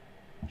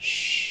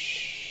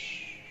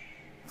 Shh.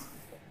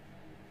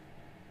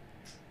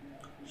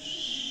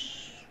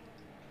 Shh.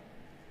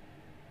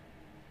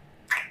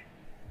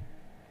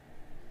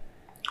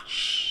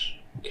 Shh.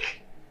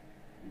 Okay.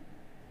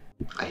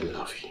 I I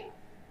love you.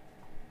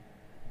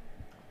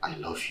 I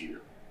love you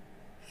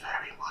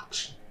very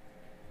much.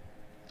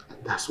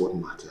 And that's what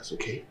matters,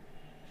 okay?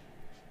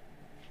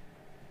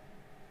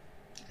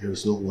 There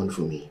is no one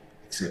for me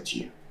except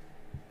you.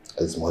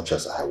 As much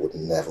as I would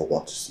never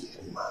want to see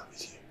any man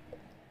with you.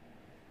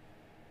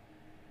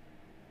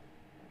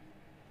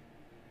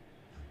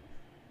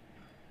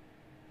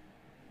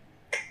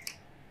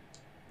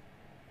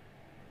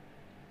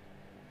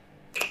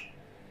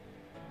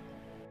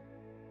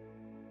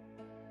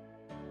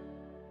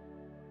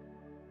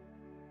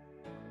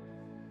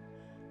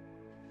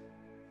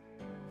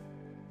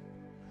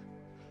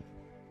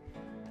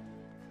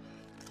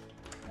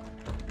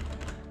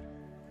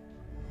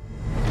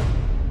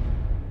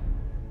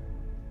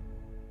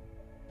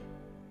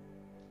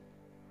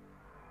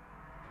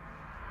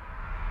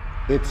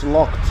 It's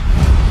locked.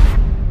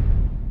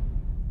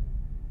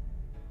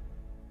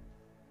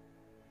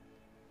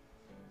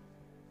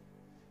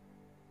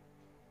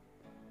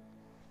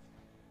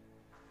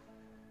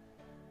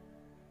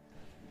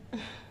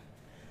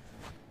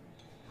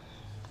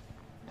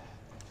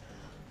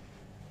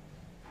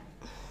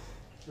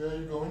 Where are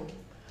you going?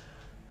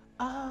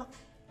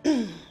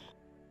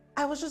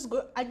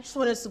 I just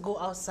wanted to go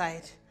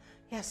outside.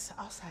 Yes,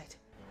 outside.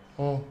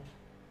 Oh.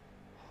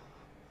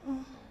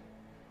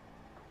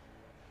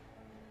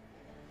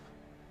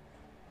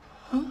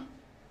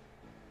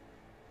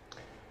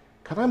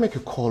 Can I make a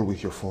call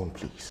with your phone,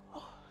 please?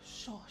 Oh,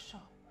 sure.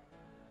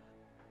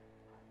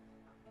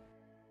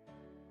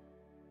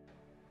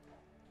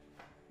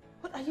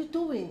 What are you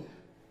doing?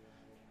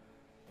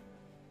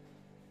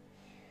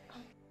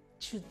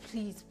 Jude,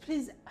 please.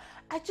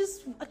 I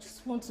just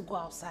want to go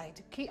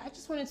outside, okay? I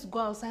just wanted to go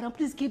outside and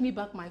please give me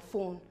back my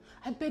phone.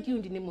 I beg you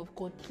in the name of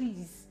God,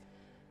 please.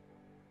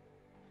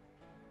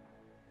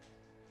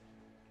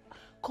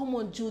 Come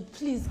on, Jude,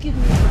 please give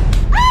me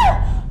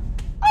back.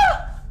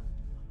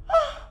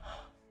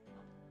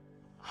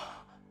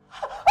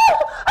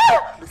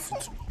 Listen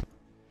to me.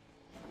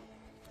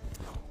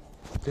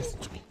 Listen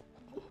to me.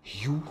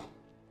 You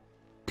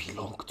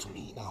belong to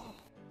me now.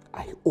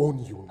 I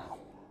own you now.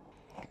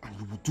 And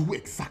you will do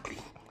exactly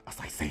as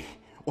I say.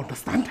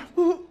 Understand?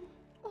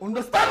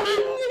 Understand me?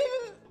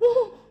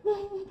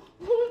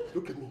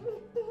 Look at me.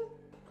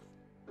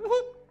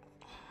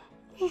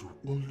 You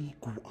only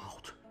go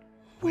out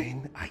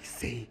when I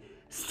say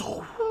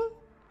so.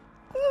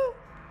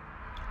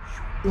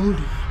 You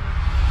only...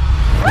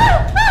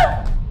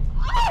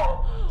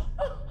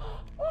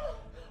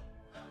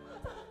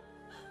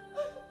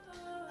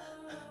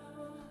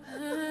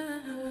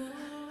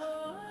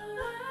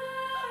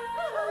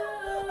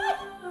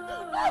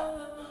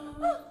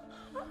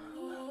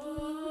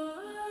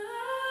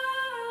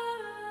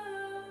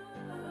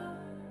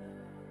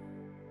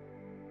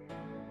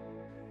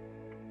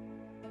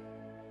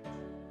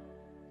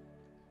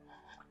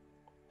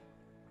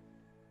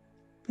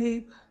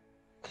 Babe,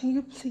 can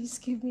you please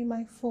give me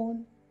my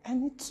phone? I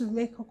need to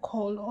make a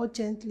call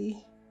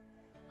urgently.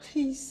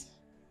 Please.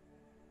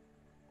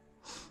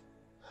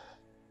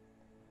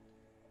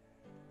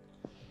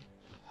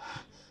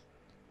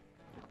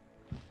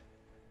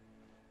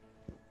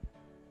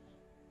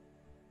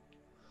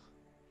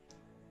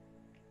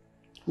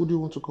 Who do you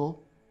want to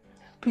call?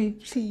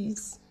 Babe,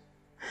 please.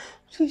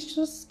 Please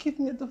just give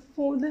me the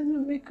phone. Let me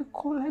make a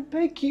call. I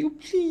beg you,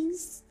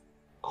 please.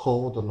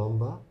 Call the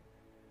number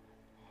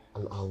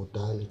and I will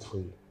dial it for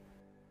you.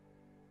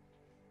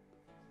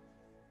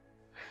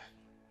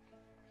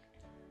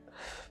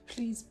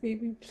 Please,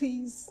 baby,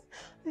 please.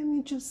 Let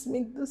me just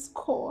make this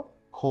call.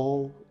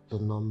 Call the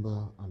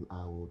number and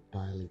I will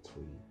dial it for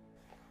you.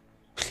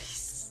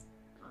 Please.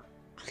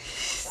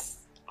 Please.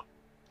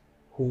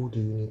 Who do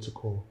you need to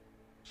call?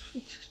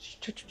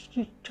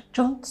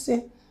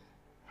 Johnson.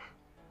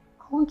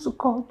 I want to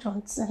call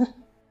Johnson.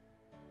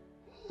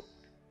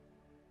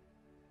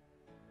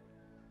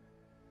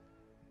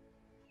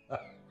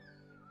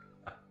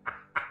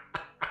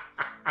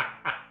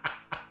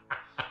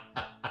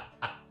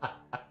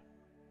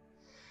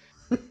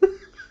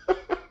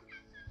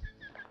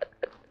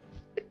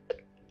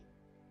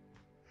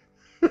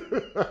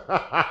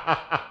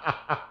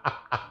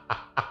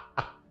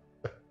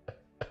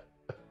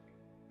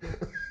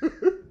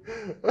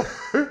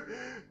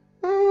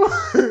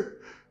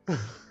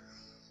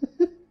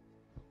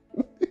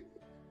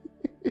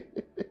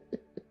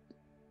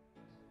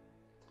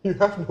 You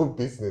have no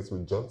business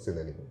with Johnson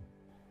anymore.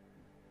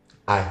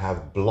 I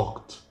have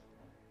blocked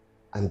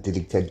and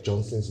deleted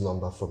Johnson's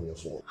number from your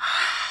phone.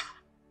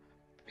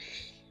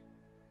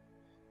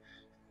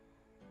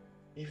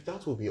 If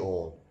that will be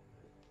all,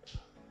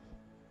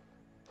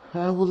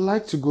 I would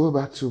like to go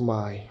back to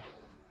my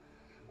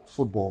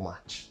football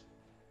match.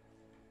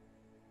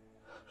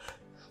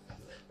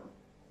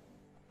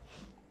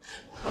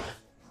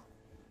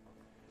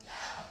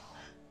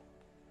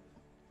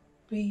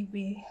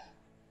 Baby.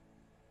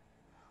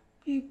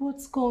 Babe,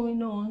 what's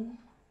going on?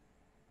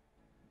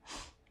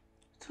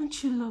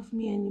 Don't you love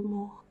me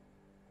anymore?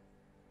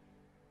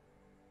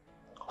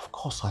 Of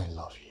course I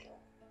love you.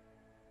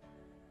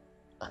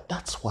 And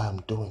that's why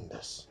I'm doing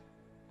this.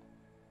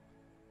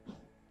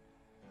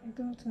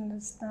 don't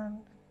understand.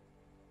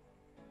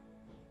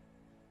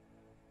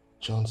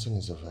 Johnson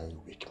is a very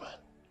weak man.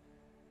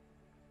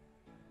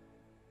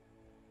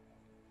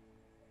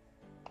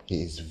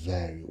 He is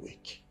very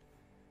weak.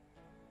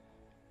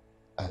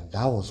 And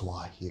that was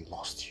why he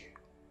lost you.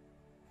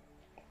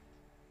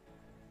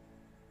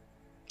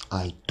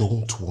 I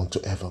don't want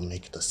to ever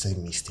make the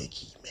same mistake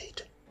he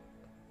made.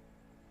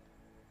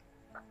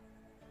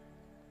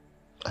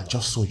 And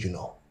just so you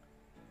know,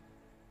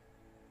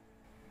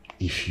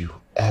 if you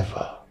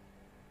ever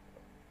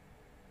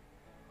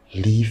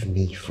leave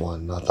me for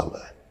another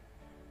man,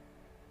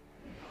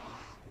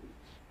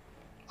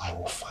 I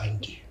will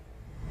find you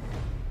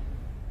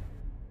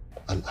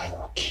and I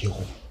will kill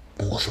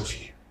both of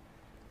you.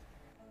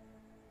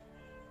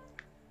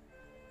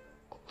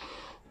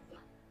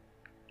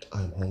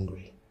 I'm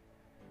hungry.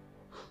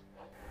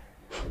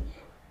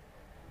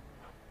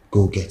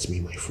 Go get me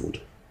my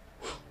food.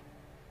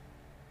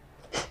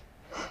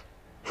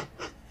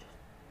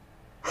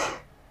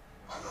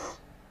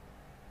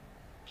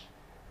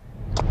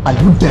 Are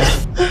you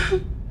deaf?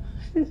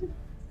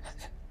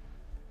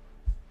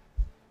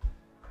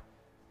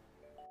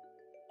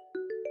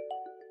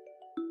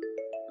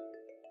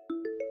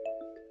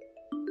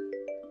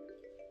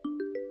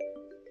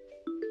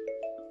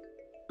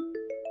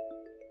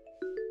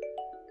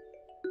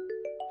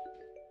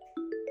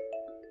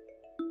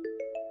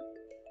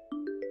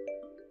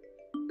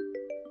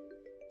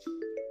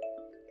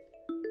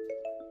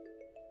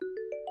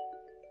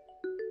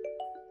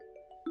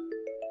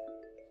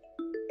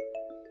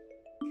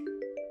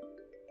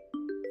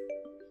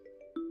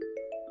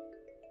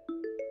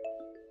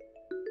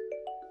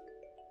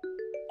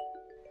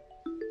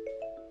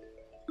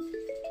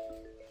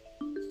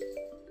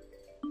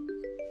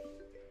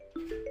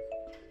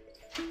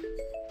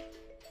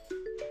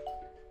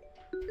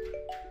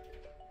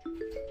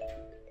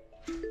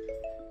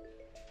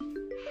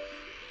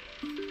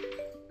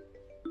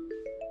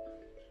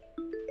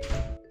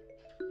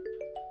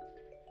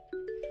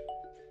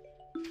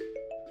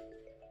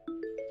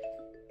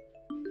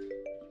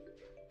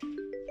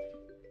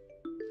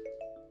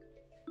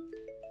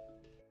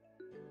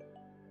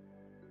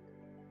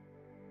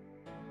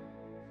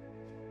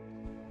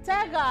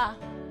 Tega!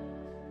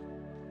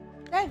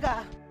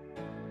 Tega!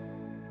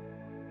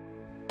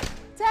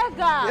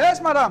 Tega!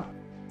 Yes, madam.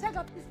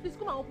 Tega, please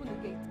come and open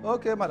the gate.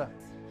 Okay, madam.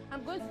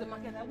 I'm going to the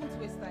market. I won't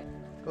waste time.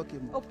 Okay,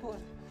 ma'am. Open.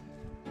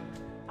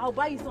 I'll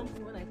buy you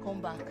something when I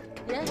come back.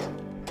 Yeah?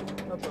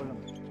 No problem.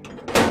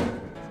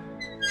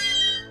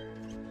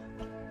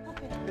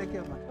 Okay. Take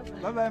care,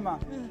 ma'am. Bye-bye,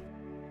 ma'am.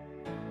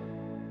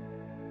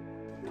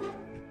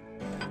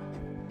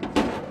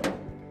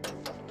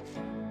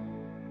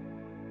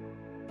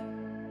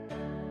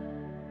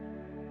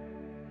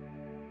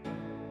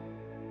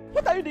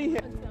 What are you doing here?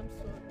 Auntie, I'm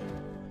sorry.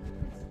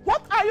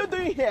 What are you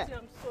doing here? Auntie,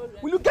 I'm sorry.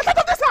 Will you get out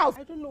of this house?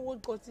 I don't know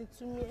what got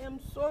into me. I'm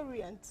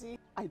sorry, Auntie.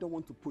 I don't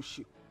want to push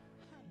you.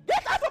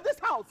 Get out of this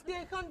house!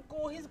 I can't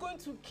go. He's going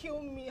to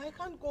kill me. I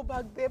can't go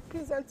back there.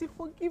 Please, Auntie,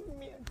 forgive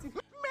me, Auntie.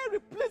 Mary,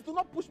 please do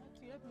not push me.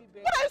 Auntie, help me,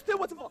 babe. What are you still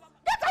waiting for?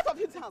 Get out of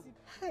his house!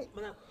 Hey.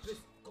 Madam, please,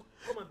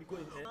 come and be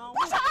going.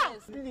 Push her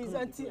out! Please,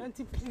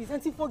 Auntie, please.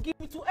 Auntie, forgive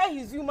me. To err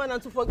is human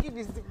and to forgive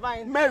is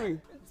divine. Mary!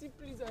 Auntie,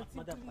 please, Auntie,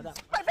 Madam, please. madam.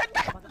 My friend,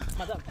 get out!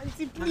 Madam,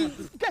 Auntie,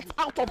 please. Get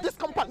out of this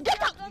compound!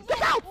 Get out!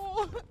 Get out!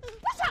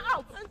 Push her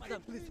out!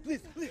 madam,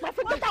 please. My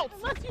friend, get out!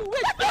 Matthew, wait,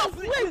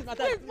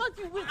 wait,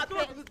 Matthew, wait. I don't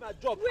want to lose my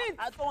job. Wait.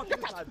 I don't want to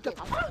lose my job. Get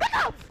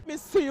out! Let me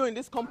see you in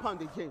this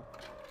compound again.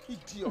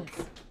 Idiot.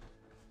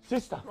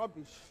 Sister,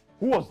 Rubbish.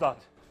 who was that?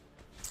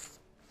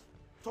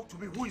 Talk to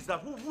me. Who is that?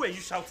 Who are you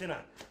shouting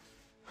at?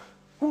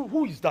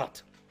 Who is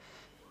that?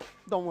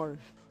 Don't worry.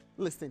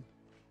 Listen,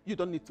 you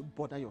don't need to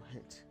bother your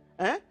head.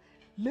 Eh?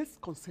 Let's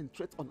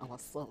concentrate on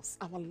ourselves.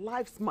 Our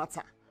lives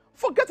matter.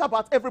 Forget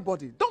about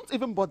everybody. Don't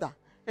even bother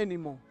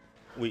anymore.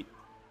 Wait,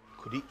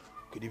 could it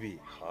be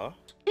her?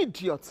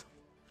 Idiot.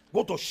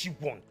 What does she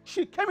want?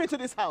 She came into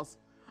this house.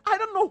 I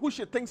don't know who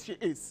she thinks she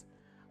is.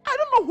 I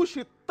don't know who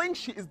she thinks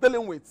she is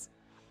dealing with.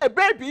 A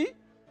baby?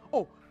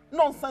 Oh,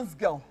 nonsense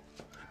girl.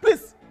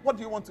 Please, what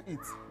do you want to eat?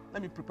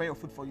 Let me prepare your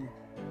food for you.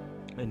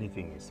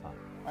 Anything is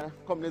fine.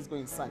 Come, let's go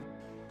inside.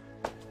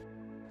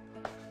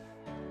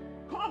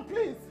 Come on,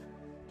 please.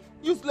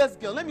 Useless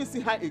girl, let me see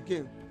her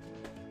again.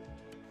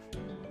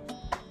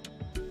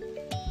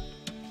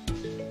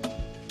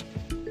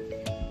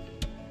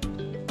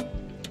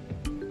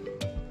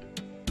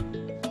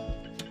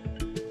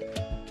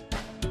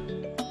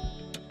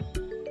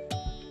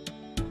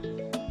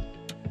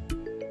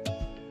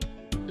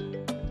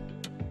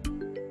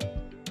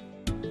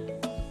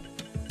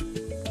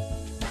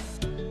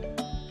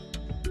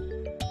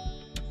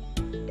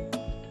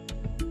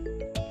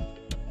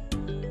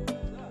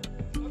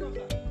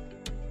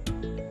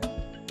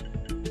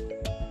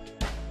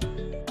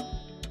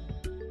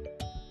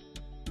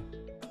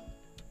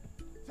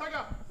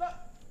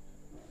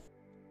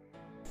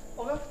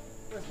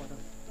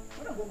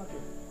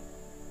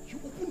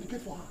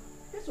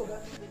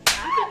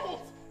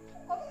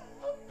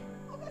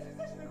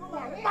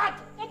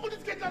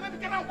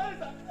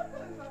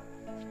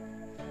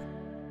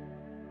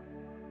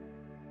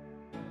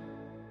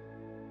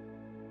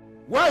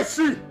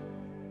 is she?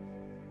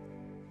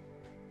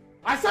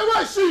 I said,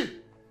 where is she?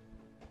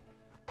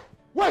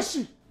 Where is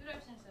she?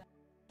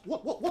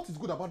 What is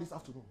good about this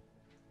afternoon?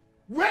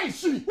 Where is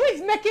she? Who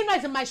is making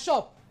noise in my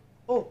shop?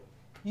 Oh,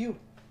 you.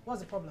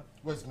 What's the problem?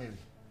 Where's Mary?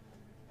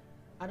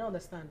 I don't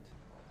understand.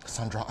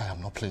 Sandra, I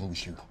am not playing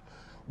with you.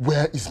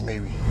 Where is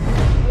Mary?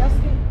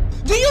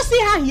 Do you see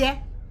her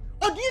here?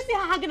 Or do you see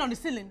her hanging on the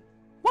ceiling?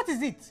 What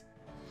is it?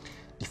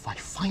 If I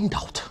find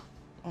out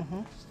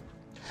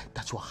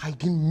that you are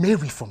hiding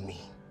Mary from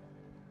me,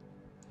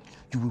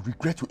 you will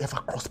regret you ever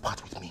cross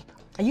paths with me.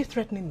 Are you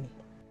threatening me?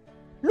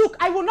 Look,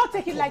 I will not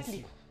take it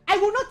lightly. I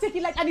will not take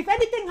it lightly. And if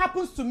anything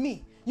happens to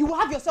me, you will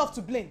have yourself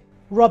to blame.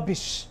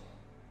 Rubbish.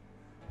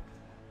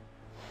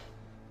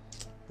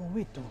 But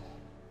wait though.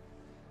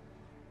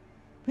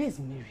 Where's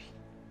Mary?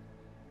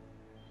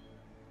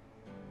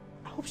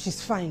 I hope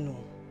she's fine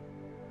though.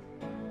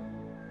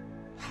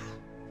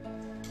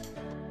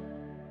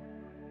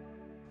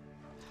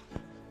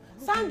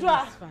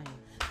 Sandra!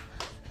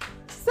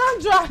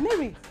 Sandra!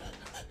 Mary!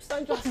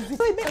 Sandra! What is it?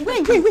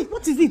 Wait,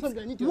 what is it?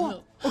 Sandra, I need your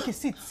help. Okay,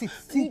 sit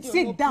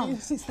help, down.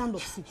 please. Stand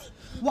up, sit.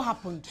 What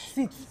happened?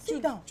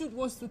 Sit down. Jude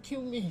wants to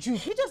kill me.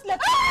 Jude, you just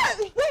left.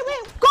 Wait,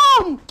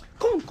 come.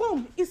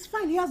 It's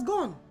fine, he has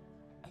gone.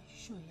 Are you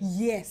sure?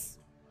 Yes.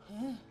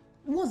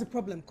 What's the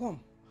problem? Come.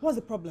 What's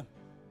the problem?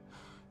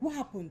 What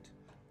happened?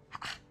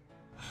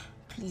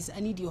 Please, I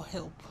need your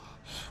help.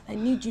 I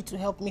need you to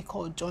help me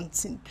call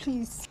Johnson,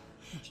 please.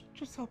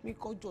 Just help me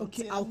call Johnson.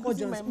 Okay, I'll call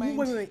Johnson.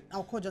 Wait.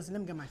 I'll call Johnson.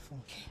 Let me get my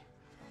phone. Okay.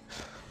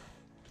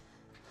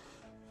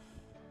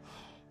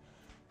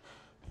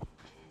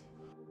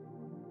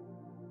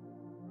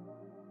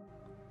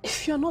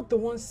 If you're not the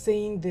one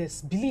saying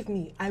this, believe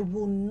me, I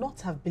will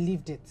not have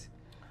believed it.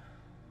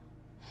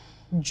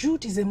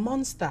 Jude is a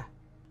monster.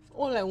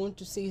 All I want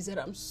to say is that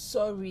I'm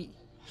sorry.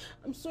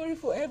 I'm sorry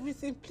for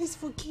everything. Please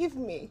forgive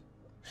me.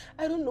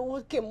 I don't know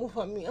what came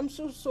over me. I'm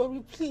so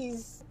sorry,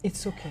 please.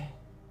 It's okay.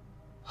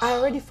 I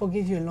already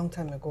forgave you a long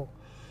time ago.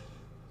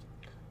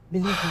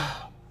 Believe me.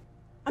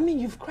 I mean,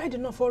 you've cried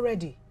enough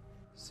already.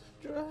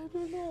 Sandra, I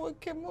don't know what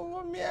came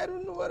over me. I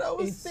don't know what I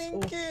was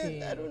thinking.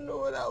 Okay. I don't know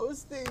what I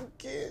was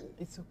thinking.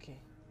 It's okay.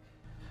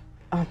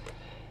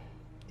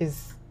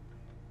 Is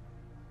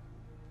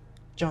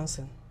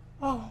Johnson.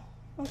 Oh,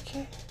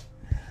 okay.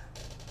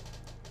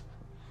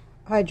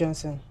 Hi,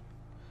 Johnson.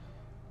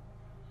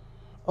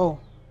 Oh,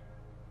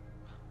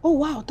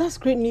 wow, that's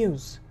great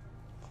news.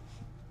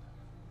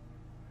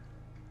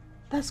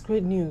 That's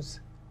great news.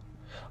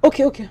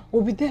 Okay,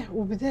 we'll be there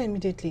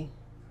immediately.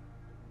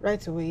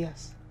 Right away,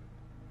 yes.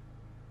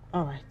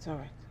 All right.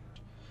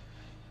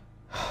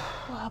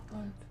 What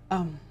happened?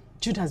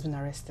 Jude has been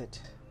arrested.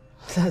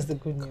 That's the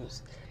good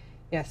news.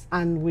 Yes,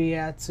 and we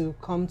are to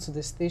come to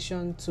the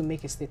station to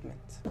make a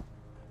statement.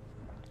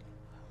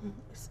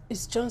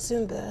 Is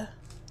Johnson there?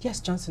 Yes,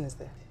 Johnson is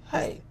there.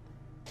 Hi.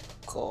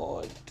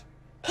 God,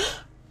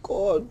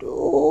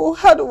 oh,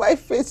 how do I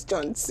face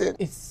Johnson?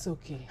 It's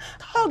okay.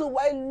 How do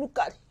I look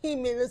at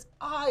him in his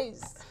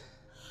eyes?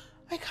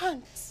 I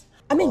can't.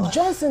 I mean,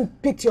 Johnson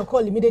picked your call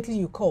immediately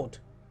you called.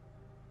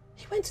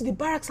 He went to the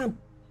barracks and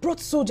brought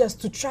soldiers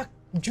to track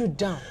Jude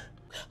down.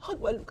 How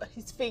do I look at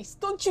his face?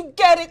 Don't you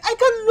get it? I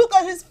can't look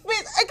at his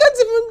face. I can't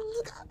even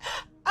look.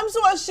 I'm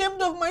so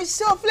ashamed of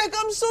myself. Like,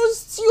 I'm so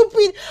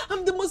stupid.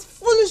 I'm the most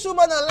foolish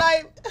woman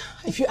alive.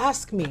 If you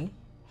ask me,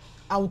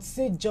 I would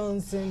say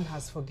Johnson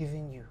has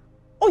forgiven you.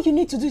 All you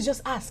need to do is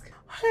just ask.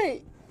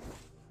 Hey.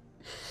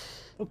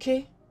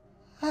 Okay?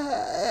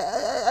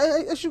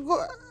 I should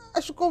go. I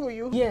should go with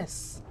you.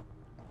 Yes.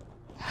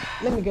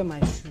 Let me get my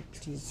shoe,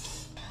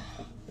 please.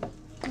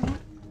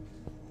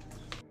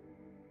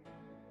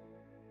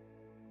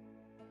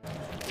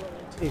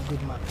 You're a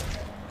good man.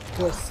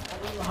 Because I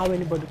don't know how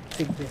anybody could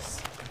take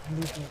this.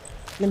 Believe me.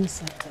 Let me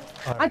see.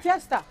 Right. Auntie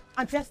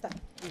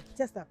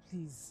Esther,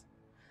 please.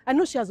 I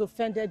know she has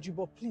offended you,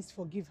 but please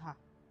forgive her.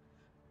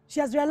 She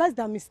has realized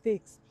her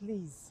mistakes.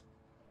 Please.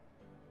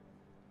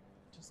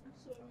 I'm sorry.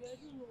 I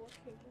don't know what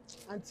came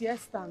over. Auntie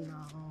Esther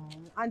now.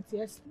 Auntie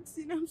Esther.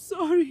 I'm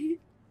sorry.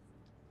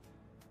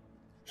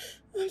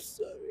 I'm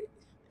sorry.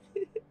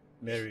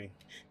 Mary,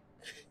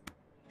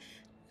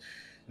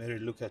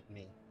 look at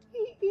me.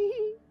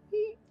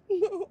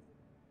 No.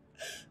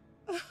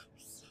 I'm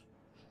sorry.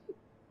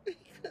 I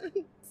can't.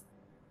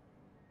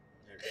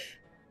 Mary.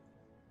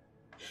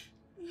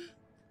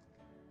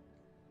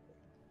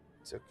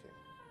 It's okay.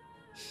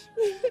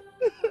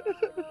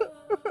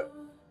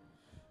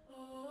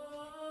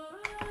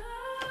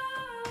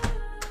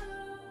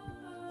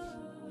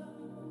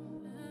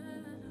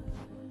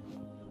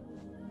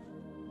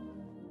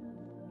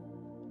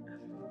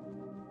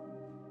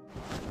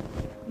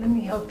 Let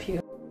me help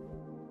you.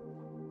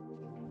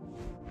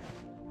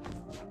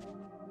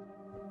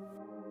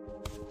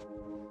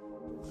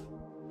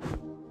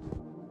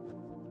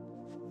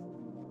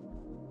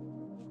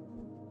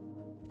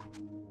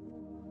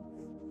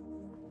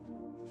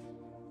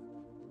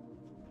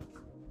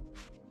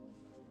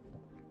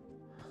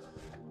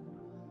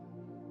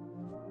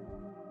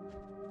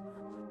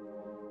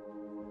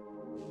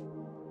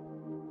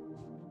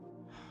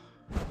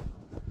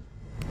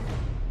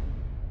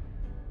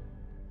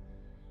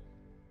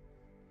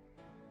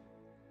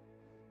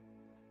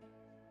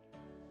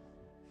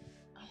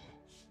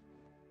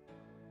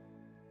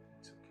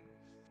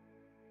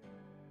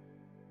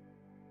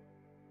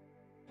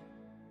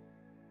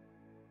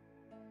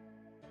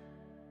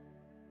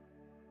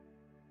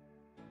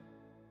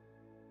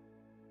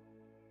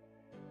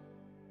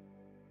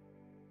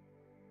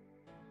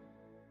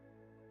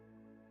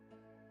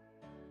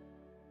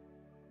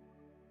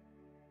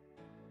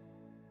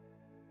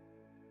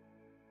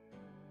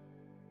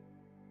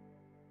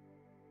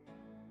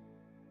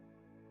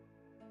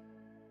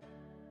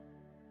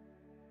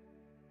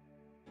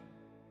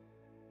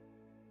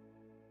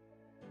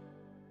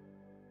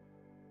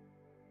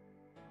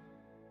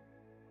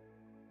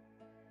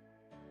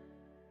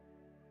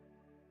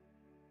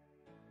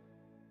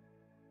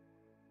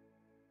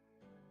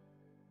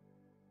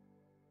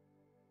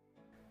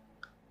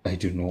 I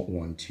do not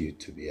want you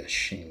to be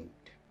ashamed.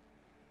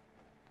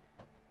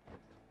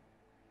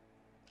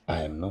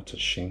 I am not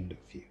ashamed of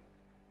you.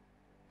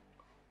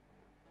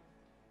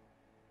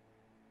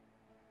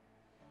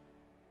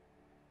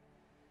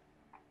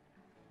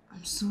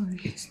 I'm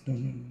sorry.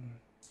 No.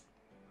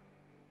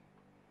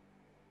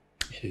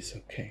 It is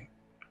okay.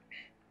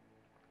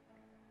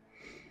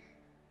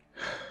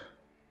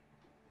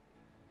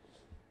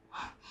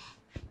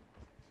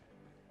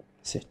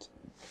 Sit.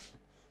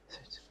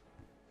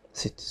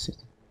 Sit.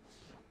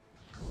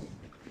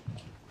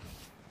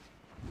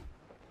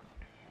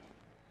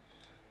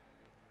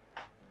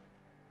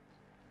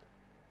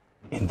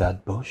 In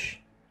that bush,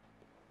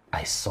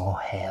 I saw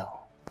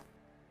hell.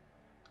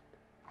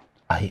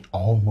 I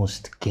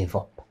almost gave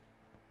up.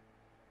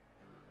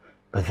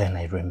 But then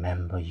I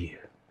remember you.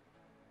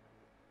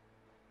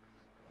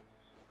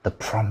 The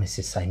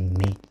promises I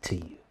made to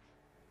you.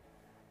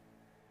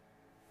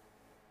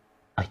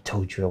 I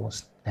told you I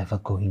was never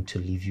going to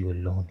leave you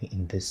alone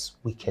in this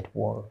wicked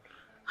world.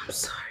 I'm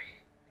sorry.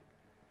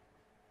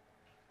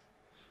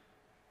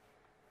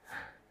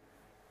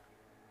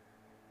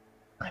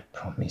 I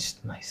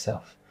promised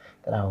myself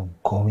that I'm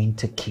going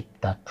to keep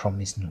that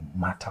promise no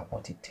matter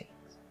what it takes.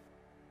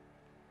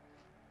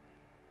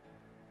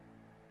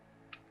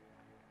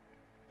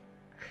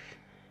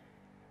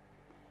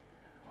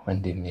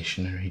 When the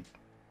missionary,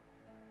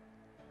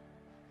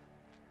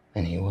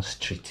 and he was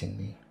treating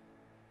me,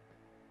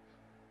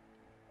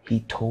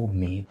 he told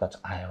me that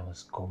I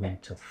was going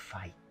to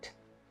fight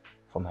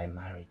for my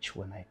marriage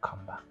when I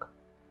come back.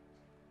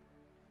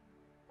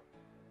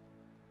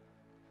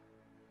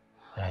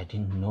 But I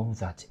didn't know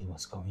that it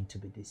was going to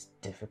be this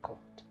difficult.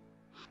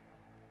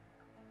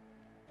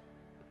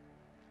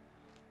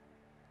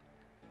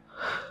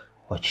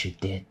 What you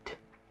did,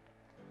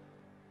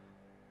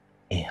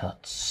 it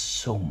hurt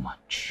so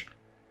much.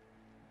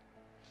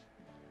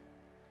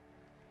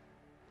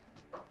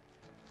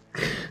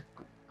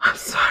 I'm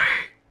sorry.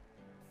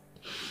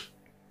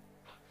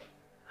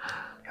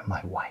 You're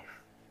my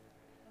wife.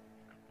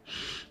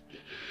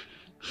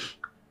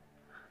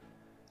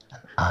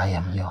 And I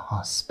am your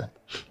husband.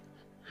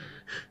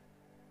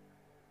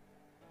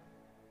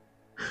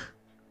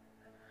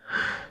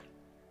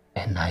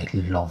 And I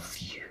love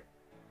you.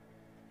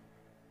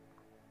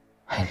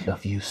 I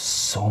love you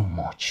so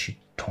much, you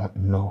don't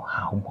know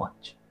how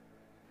much.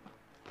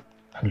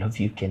 I love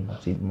you,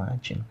 cannot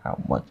imagine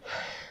how much.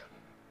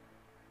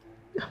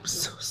 I'm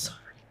so sorry.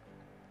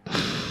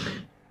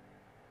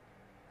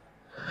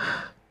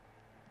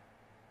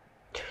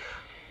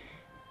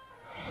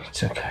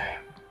 It's okay.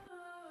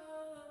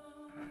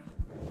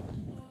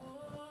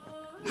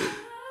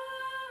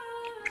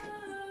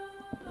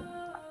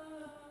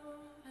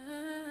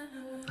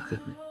 Look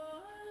at me.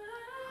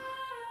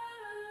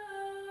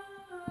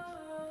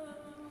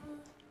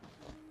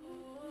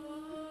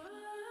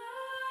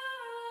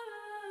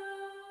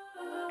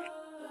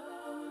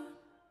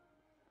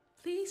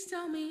 Please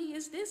tell me,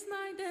 is this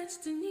my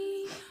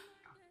destiny? Is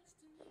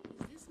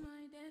this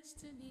my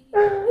destiny?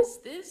 Is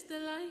this the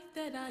life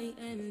that I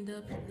end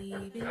up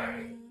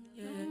leaving?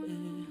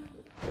 Yeah.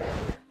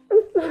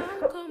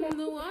 How come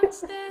the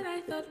ones that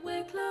I thought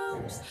were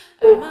close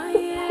are my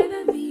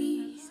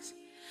enemies?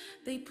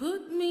 They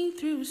put me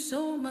through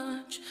so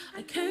much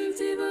I can't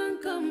even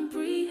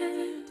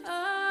comprehend.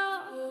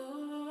 Oh.